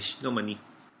 Yes, no money.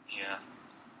 Yeah.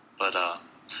 But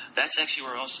that's actually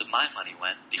where most of my money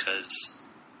went, because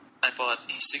I bought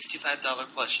a $65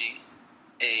 plushie,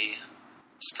 a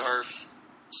scarf,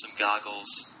 some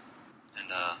goggles,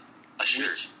 and a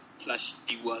shirt. Which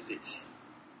plushie was it?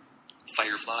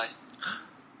 Firefly.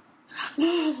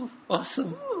 Ooh,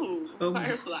 awesome. Ooh,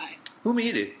 Firefly. Who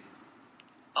made it?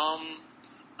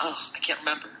 I can't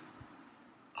remember.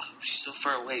 Oh, she's so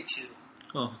far away, too.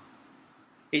 Oh.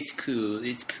 It's cool,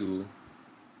 it's cool.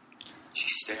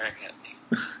 She's staring at me.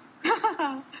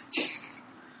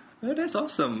 Oh, that's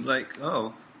awesome.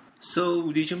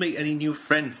 So did you make any new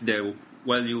friends there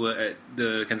while you were at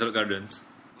the Candlewood Gardens?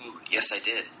 Ooh, yes, I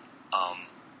did.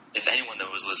 If anyone that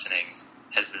was listening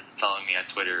had been following me on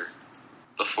Twitter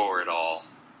before it all,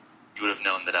 you would have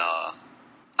known that I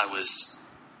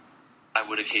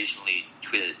would occasionally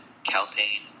tweet at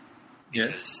Calpain,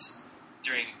 because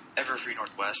during Everfree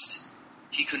Northwest,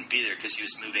 he couldn't be there because he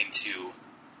was moving to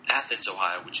Athens,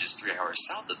 Ohio, which is 3 hours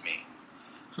south of me.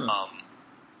 Huh.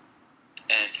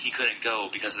 And he couldn't go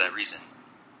because of that reason.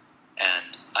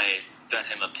 And I sent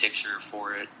him a picture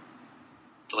for it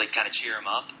to kind of cheer him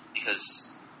up,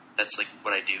 because that's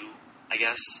what I do, I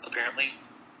guess, apparently.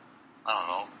 I don't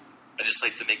know. I just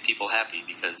like to make people happy,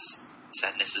 because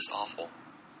sadness is awful.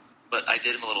 But I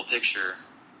did him a little picture,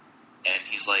 and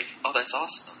he's like, "Oh, that's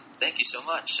awesome. Thank you so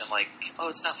much." I'm like, "Oh,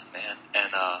 it's nothing, man."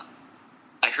 And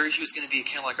I heard he was going to be at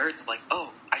Cadillac Gardens. I'm like,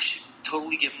 "Oh, I should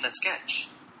totally give him that sketch."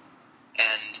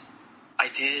 And I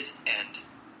did, and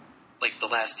the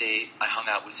last day, I hung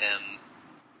out with him,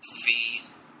 Fee,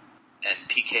 and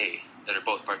PK, that are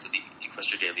both parts of the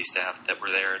Equestria Daily staff that were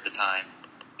there at the time.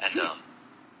 And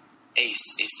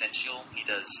Ace Essential, he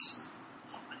does...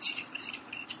 Oh, what does he do?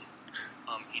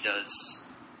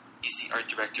 He's the art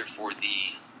director for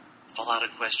the Fallout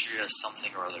Equestria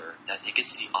something or other. I think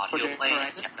it's the audio play.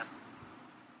 I can't remember.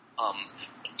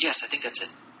 Yes, I think that's it.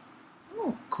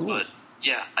 Oh, cool. But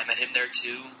yeah, I met him there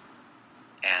too,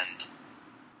 and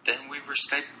then we're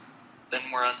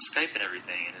on Skype and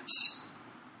everything, and it's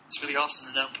really awesome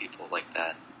to know people like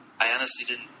that. I honestly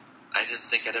didn't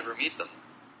think I'd ever meet them.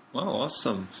 Wow,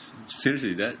 awesome.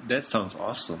 Seriously, that sounds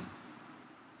awesome.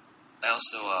 I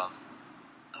also,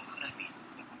 who did I meet?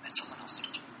 I met someone else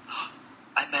too.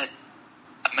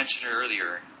 I mentioned her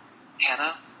earlier,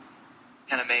 Hannah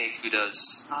May, who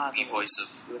does the voice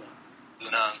of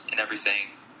Luna and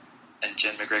everything, and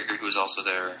Jen McGregor, who was also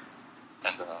there,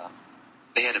 and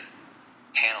they had a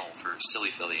panel for Silly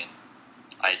Philly, and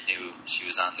I knew she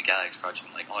was on the Galiax project.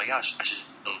 I'm like, "Oh my gosh, I should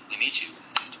totally meet you."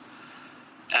 And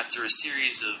after a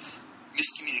series of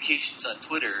miscommunications on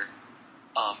Twitter,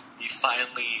 we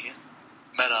finally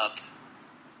met up,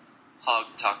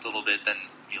 talked a little bit, then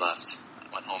we left.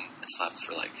 I went home and slept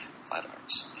for 5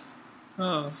 hours.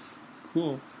 Oh,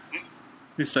 cool.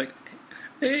 It's like,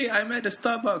 "Hey, I'm at the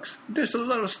Starbucks. There's a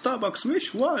lot of Starbucks.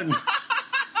 Which one?"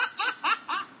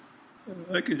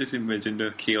 I can just imagine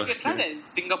the chaos. You can try that in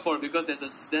Singapore, because there's a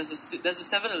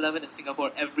 7-Eleven in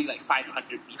Singapore every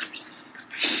 500 meters.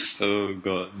 Oh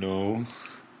God, no.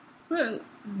 Well,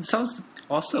 sounds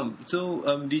awesome.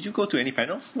 So, did you go to any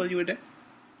panels while you were there?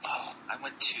 Oh, I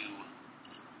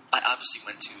obviously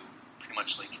went to pretty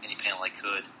much any panel I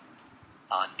could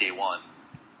on day one.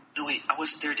 No, wait, I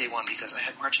wasn't there day one because I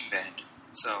had marching band.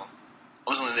 So, I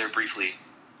was only there briefly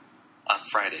on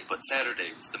Friday, but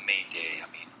Saturday was the main day. I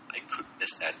mean, I couldn't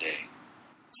miss that day.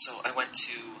 So, I went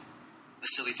to the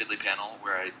Silly Fiddly panel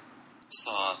where I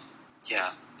saw,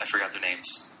 I forgot their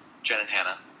names, Jen and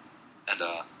Hannah, and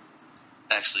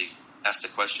actually asked a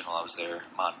question while I was there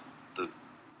on the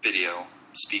video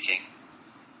speaking.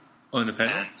 On the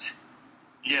panel? And,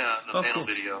 the panel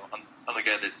video. I'm the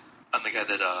guy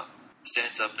that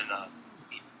stands up, and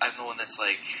I'm the one that's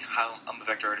how I'm a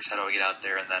vector artist, how do I get out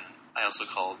there? And then I also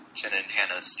called Jen and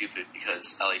Hannah stupid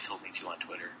because Ellie told me to on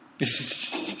Twitter.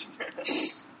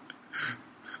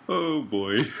 Oh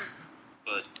boy.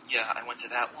 But yeah, I went to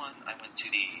that one. I went to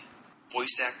the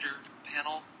voice actor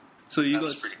panel. So you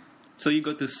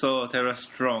got to saw Tara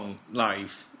Strong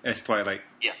live as Twilight.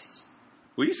 Yes.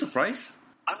 Were you surprised?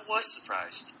 I was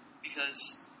surprised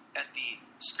because at the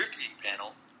script reading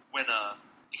panel, when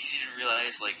because you didn't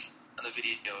realize on the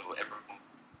video everyone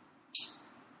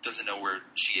doesn't know where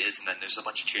she is, and then there's a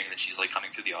bunch of cheering, and then she's like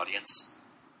coming through the audience.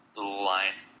 The little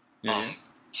line. Yeah.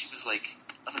 She was like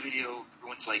on the video.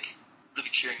 Everyone's like really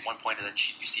cheering at one point, and then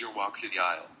you see her walk through the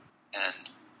aisle. And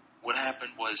what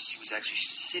happened was she was actually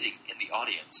sitting in the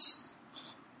audience.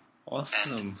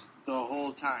 Awesome. And The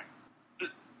whole time.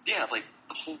 Yeah, like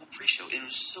the whole pre-show. It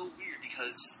was so weird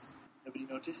because Nobody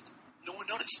noticed? no one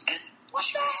noticed, and What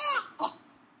she the was. hell?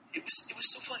 It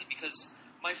was so funny because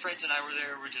my friends and I were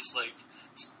there. We're just like,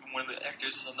 one of the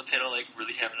actors is on the panel, like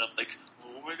really having up, like,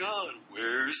 oh my god,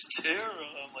 where's Tara?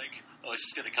 I'm like, oh,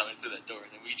 she's gonna come in through that door,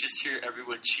 and then we just hear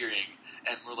everyone cheering,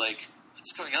 and we're like,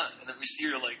 what's going on? And then we see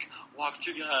her like walk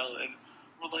through the aisle, and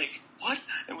we're like, what?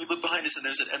 And we look behind us, and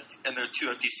there are 2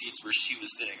 empty seats where she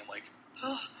was sitting. I'm like,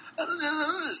 oh, I don't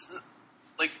know this.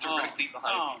 Like directly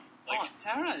behind me. Like,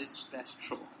 Tara is best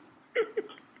troll.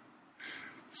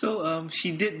 So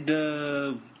she did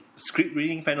the script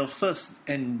reading panel first,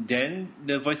 and then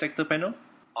the voice actor panel.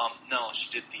 no,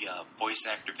 she did the voice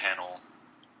actor panel.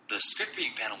 The script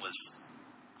reading panel was,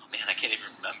 oh man, I can't even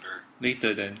remember.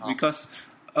 Later then, because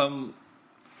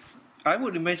I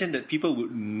would imagine that people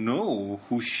would know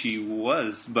who she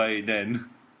was by then.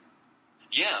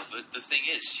 Yeah, but the thing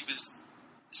is, she was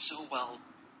so well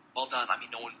done. I mean,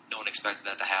 no one expected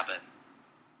that to happen.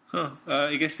 Huh.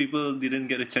 I guess people didn't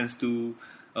get a chance to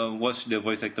watch the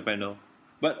voice actor panel.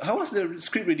 But how was the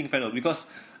script reading panel? Because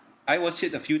I watched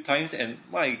it a few times, and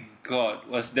my god,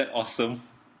 was that awesome.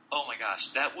 Oh my gosh,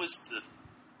 that was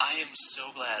I am so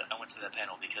glad I went to that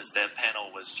panel, because that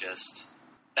panel was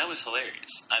that was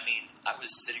hilarious. I mean, I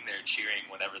was sitting there cheering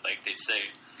whenever, like, they'd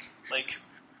say, like,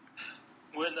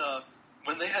 when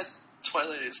they had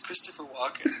Twilight as Christopher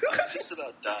Walken, I just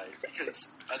about died,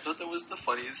 because I thought that was the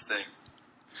funniest thing.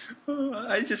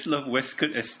 I just love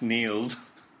Wesker as Snails.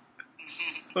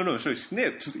 Oh no, sorry,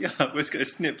 Snips. Yeah, Wesker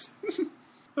as Snips.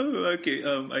 Okay,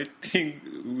 I think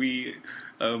we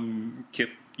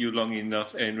kept you long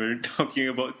enough, and we're talking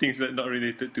about things that are not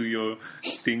related to your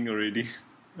thing already.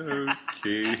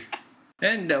 Okay.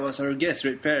 And that was our guest,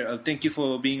 Red Pear. Thank you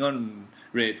for being on,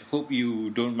 Red. Hope you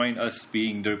don't mind us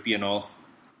being derpy and all.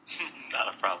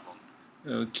 Not a problem.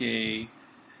 Okay.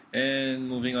 And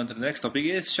moving on to the next topic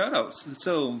is shoutouts.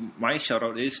 So my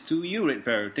shoutout is to you, Red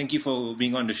Pear. Thank you for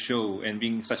being on the show and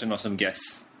being such an awesome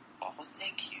guest. Oh,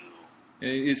 thank you.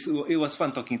 It was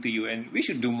fun talking to you, and we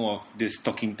should do more of this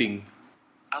talking thing.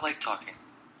 I like talking.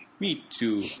 Me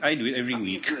too. I do it every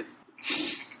week. Good.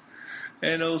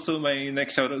 And also my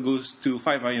next shoutout goes to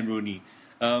 5 Iron Brony.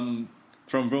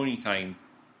 From Brony Time.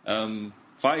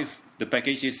 5, the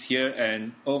package is here,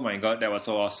 and oh my god, that was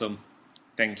so awesome.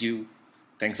 Thank you.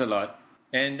 Thanks a lot.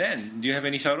 And then, do you have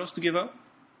any shoutouts to give out?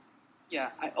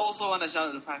 Yeah, I also want to shout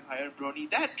out to 5 Iron Brony.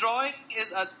 That drawing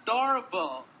is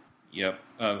adorable. Yep,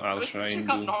 I'll try and Check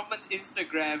out do. Norman's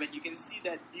Instagram, and you can see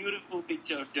that beautiful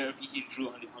picture of Derpy he drew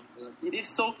on the envelope. It is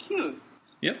so cute.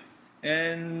 Yep.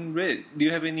 And Red, do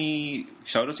you have any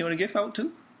shoutouts you want to give out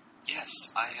to?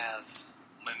 Yes, I have.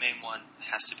 My main one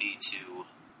has to be to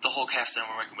the whole cast that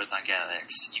I'm working with on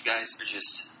Galiax. You guys are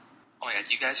just, oh my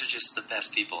god, you guys are just the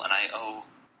best people, and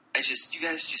you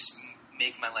guys just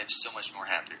make my life so much more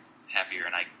happier,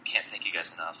 and I can't thank you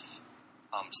guys enough.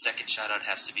 Second shout out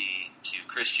has to be to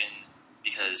Christian,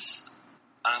 because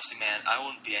honestly, man, I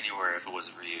wouldn't be anywhere if it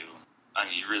wasn't for you. I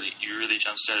mean, you really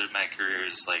jump-started my career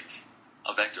as like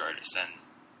a vector artist, and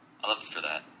I love you for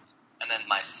that. And then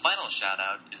my final shout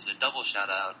out is a double shout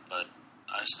out, but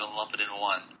I'm just gonna lump it into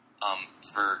one.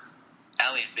 For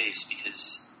Allie and Bass,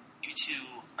 because you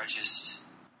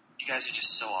guys are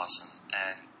just so awesome,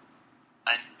 and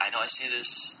I know I say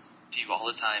this to you all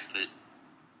the time, but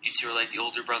you two are like the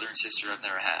older brother and sister I've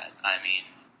never had. I mean,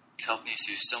 you've helped me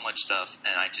through so much stuff,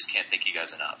 and I just can't thank you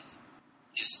guys enough.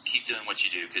 Just keep doing what you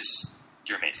do, because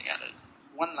you're amazing at it.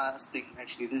 One last thing,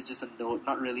 actually, this is just a note,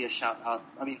 not really a shout out.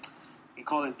 I mean, you can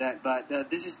call it that, but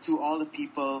this is to all the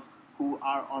people who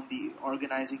are on the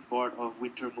organizing board of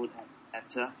Winter Moon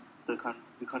Anta,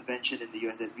 the convention in the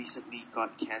US that recently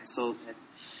got cancelled. And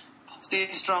stay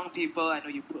strong, people. I know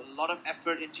you put a lot of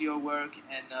effort into your work,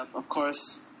 and of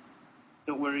course,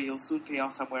 don't worry, you'll soon pay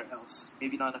off somewhere else.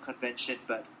 Maybe not a convention,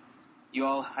 but you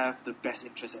all have the best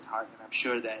interest at heart, and I'm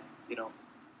sure that,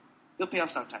 you'll pay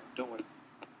off sometime. Don't worry.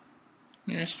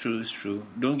 Yeah, it's true.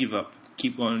 Don't give up.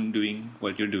 Keep on doing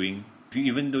what you're doing.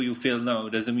 Even though you fail now,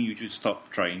 doesn't mean you should stop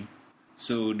trying.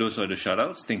 So those are the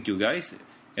shoutouts. Thank you, guys.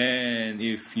 And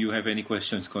if you have any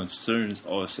questions, concerns,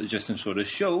 or suggestions for the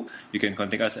show, you can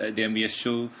contact us at the MBS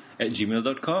Show at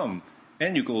gmail.com.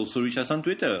 And you can also reach us on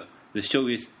Twitter. The show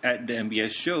is at the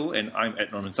MBS Show, and I'm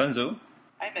at Norman Sanzo.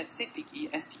 I'm at Sid Pinkey,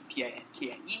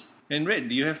 STPINKIE. And Red,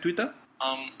 do you have Twitter?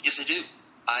 Yes, I do.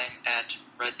 I'm at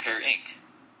Red Pear Inc.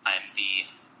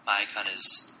 My icon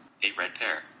is a red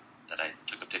pear that I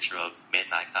took a picture of, made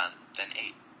an icon, then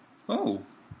ate. Oh,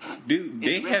 do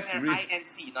they It's have Red Pear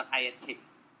INC, not INK.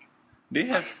 They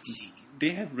have INC.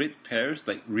 they have red pears,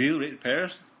 like real red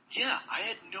pears? Yeah, I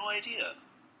had no idea.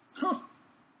 Huh.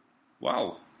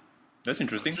 Wow. That's I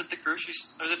interesting. was at the grocery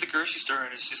store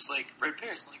and it's just like red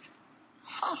pears. I'm like,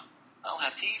 I'll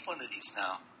have to eat one of these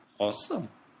now. Awesome.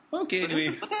 Okay,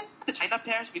 anyway. But then the China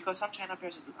pears, because some China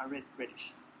pears are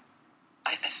reddish.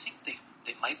 I think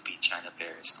they might be China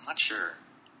pears. I'm not sure.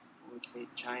 Oh, it's made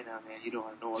in China, man. You don't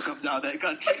want to know what comes out of that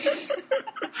country.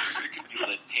 It could be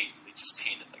lead paint. They just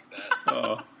paint it like that.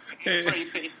 Oh. Spray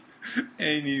paint.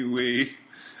 Anyway,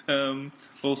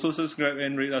 also subscribe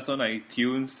and rate us on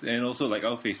iTunes, and also like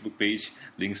our Facebook page.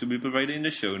 Links will be provided in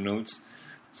the show notes.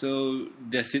 So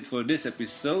that's it for this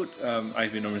episode.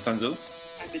 I've been Norman Sanzo,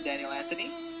 I've been Daniel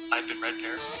Anthony. I've been Red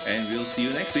Pear. and we'll see you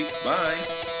next week. Bye.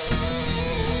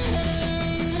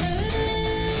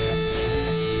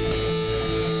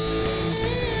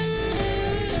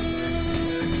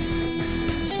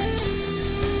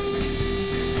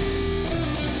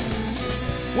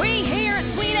 We here at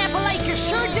Sweet Apple Acres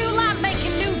sure do like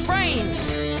making new friends.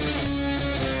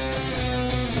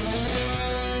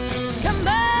 Come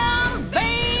on,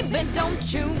 baby,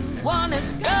 don't you wanna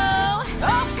go?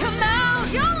 Oh, come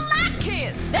on, you'll like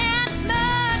it that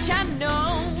much, I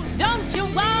know. Don't you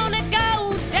wanna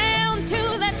go down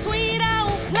to that sweet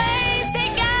old place? They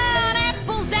got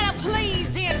apples that'll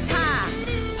please the entire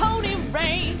pony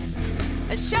race.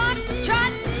 A short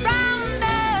trot from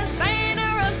the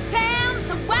center of town,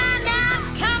 so why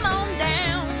not come on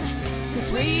down to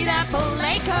Sweet Apple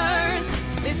Acres?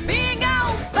 This big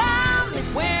old farm is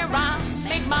where I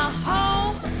make my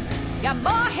home. Got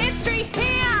more history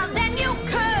here than you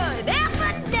could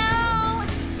ever know.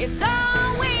 It's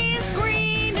always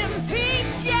green and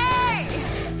peachy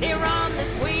here on the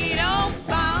sweet old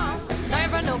farm.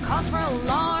 Never no cause for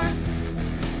alarm.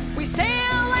 We sell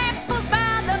apples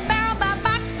by the barrel, by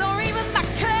box, or even by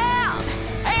cup.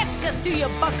 Ask us, do you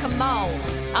buck 'em all?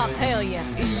 I'll tell you,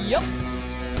 yup.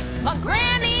 My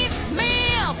Granny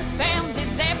Smith founded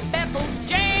Zap Apple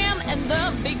Jam and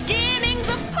the beginnings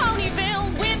of Ponyville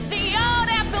with the old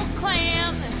Apple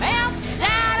clan.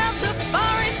 Outside of the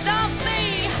forest of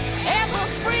the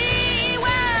ever-free,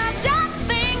 where dark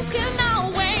things can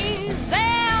always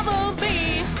ever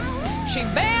be. She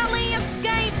barely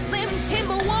escaped them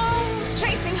timber wolves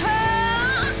chasing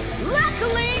her.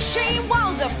 Luckily, she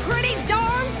was a pretty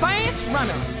darn fast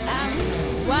runner.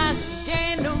 Twice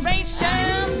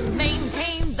generations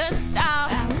maintained the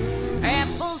stock.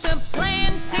 Apples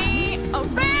aplenty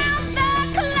around the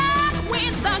clock,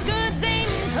 with the goods in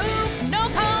hoof no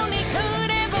pony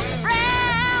could ever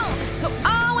frown. So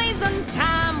always on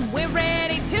time, we're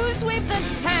ready to sweep the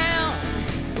town.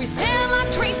 We sell our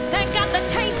treats that got the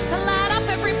taste to light up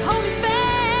every pony's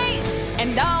face,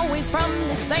 and always from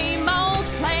the same old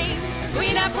place,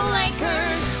 Sweet Apple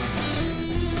Acres.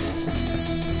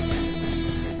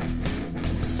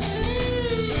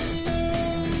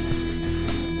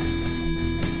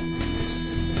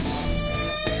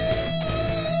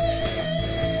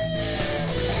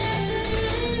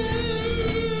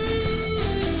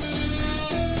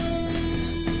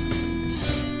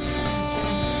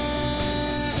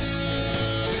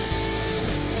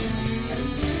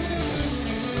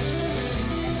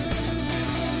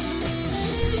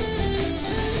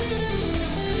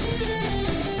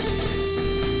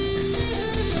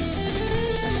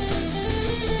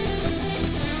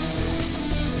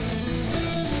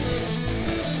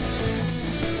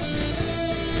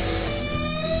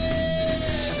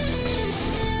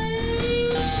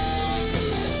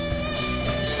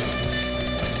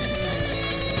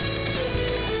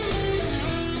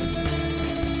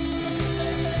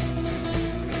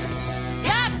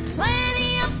 Got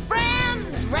plenty of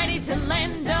friends ready to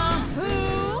lend a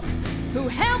hoof, who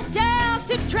helped us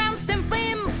to trounce them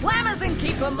flammers and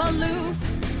keep them aloof.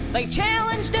 They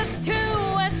challenged us to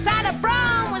a side of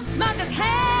brawn was smug as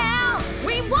hell.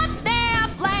 We whooped their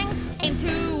flanks and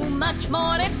too much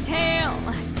more to tell.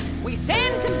 We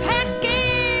sent them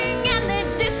packing and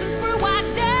the distance grew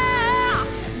wider.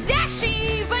 Dash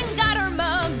even got her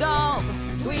mug off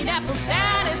sweet apple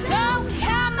cider. So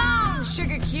come on,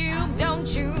 sugar cube,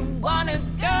 don't you wanna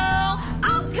go?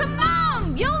 Oh, come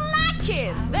on, you'll like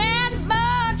it that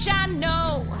much, I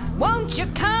know. Won't you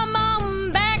come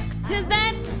on back to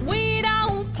that sweet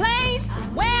old place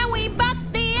where we buck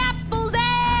the apples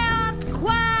at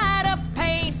quite a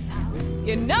pace?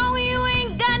 You know you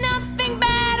ain't got nothing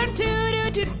better to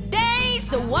do today,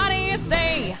 so what do you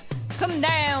say? Come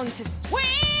down to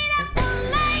Sweet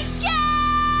Apple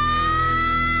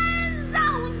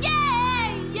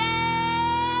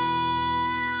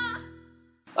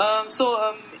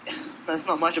There's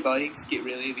not much about Inkscape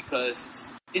really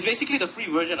because it's basically the free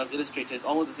version of Illustrator. It's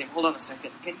almost the same. Hold on a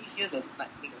second. Can you hear the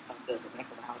lightning and thunder at the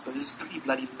back of my house? Because it's pretty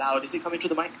bloody loud. Is it coming through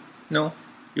the mic? No,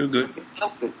 you're good. Okay.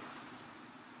 Oh, good.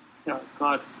 Oh,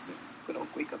 God. I'm going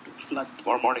to wake up to a flood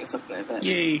tomorrow morning or something like that.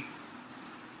 Yay.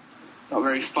 Not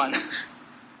very fun.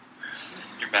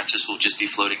 Your mattress will just be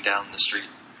floating down the street.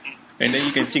 And then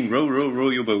you can sing row, row, row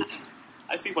your boat.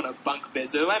 I sleep on a bunk bed,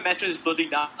 so if my mattress is floating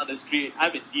down the street,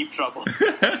 I'm in deep trouble.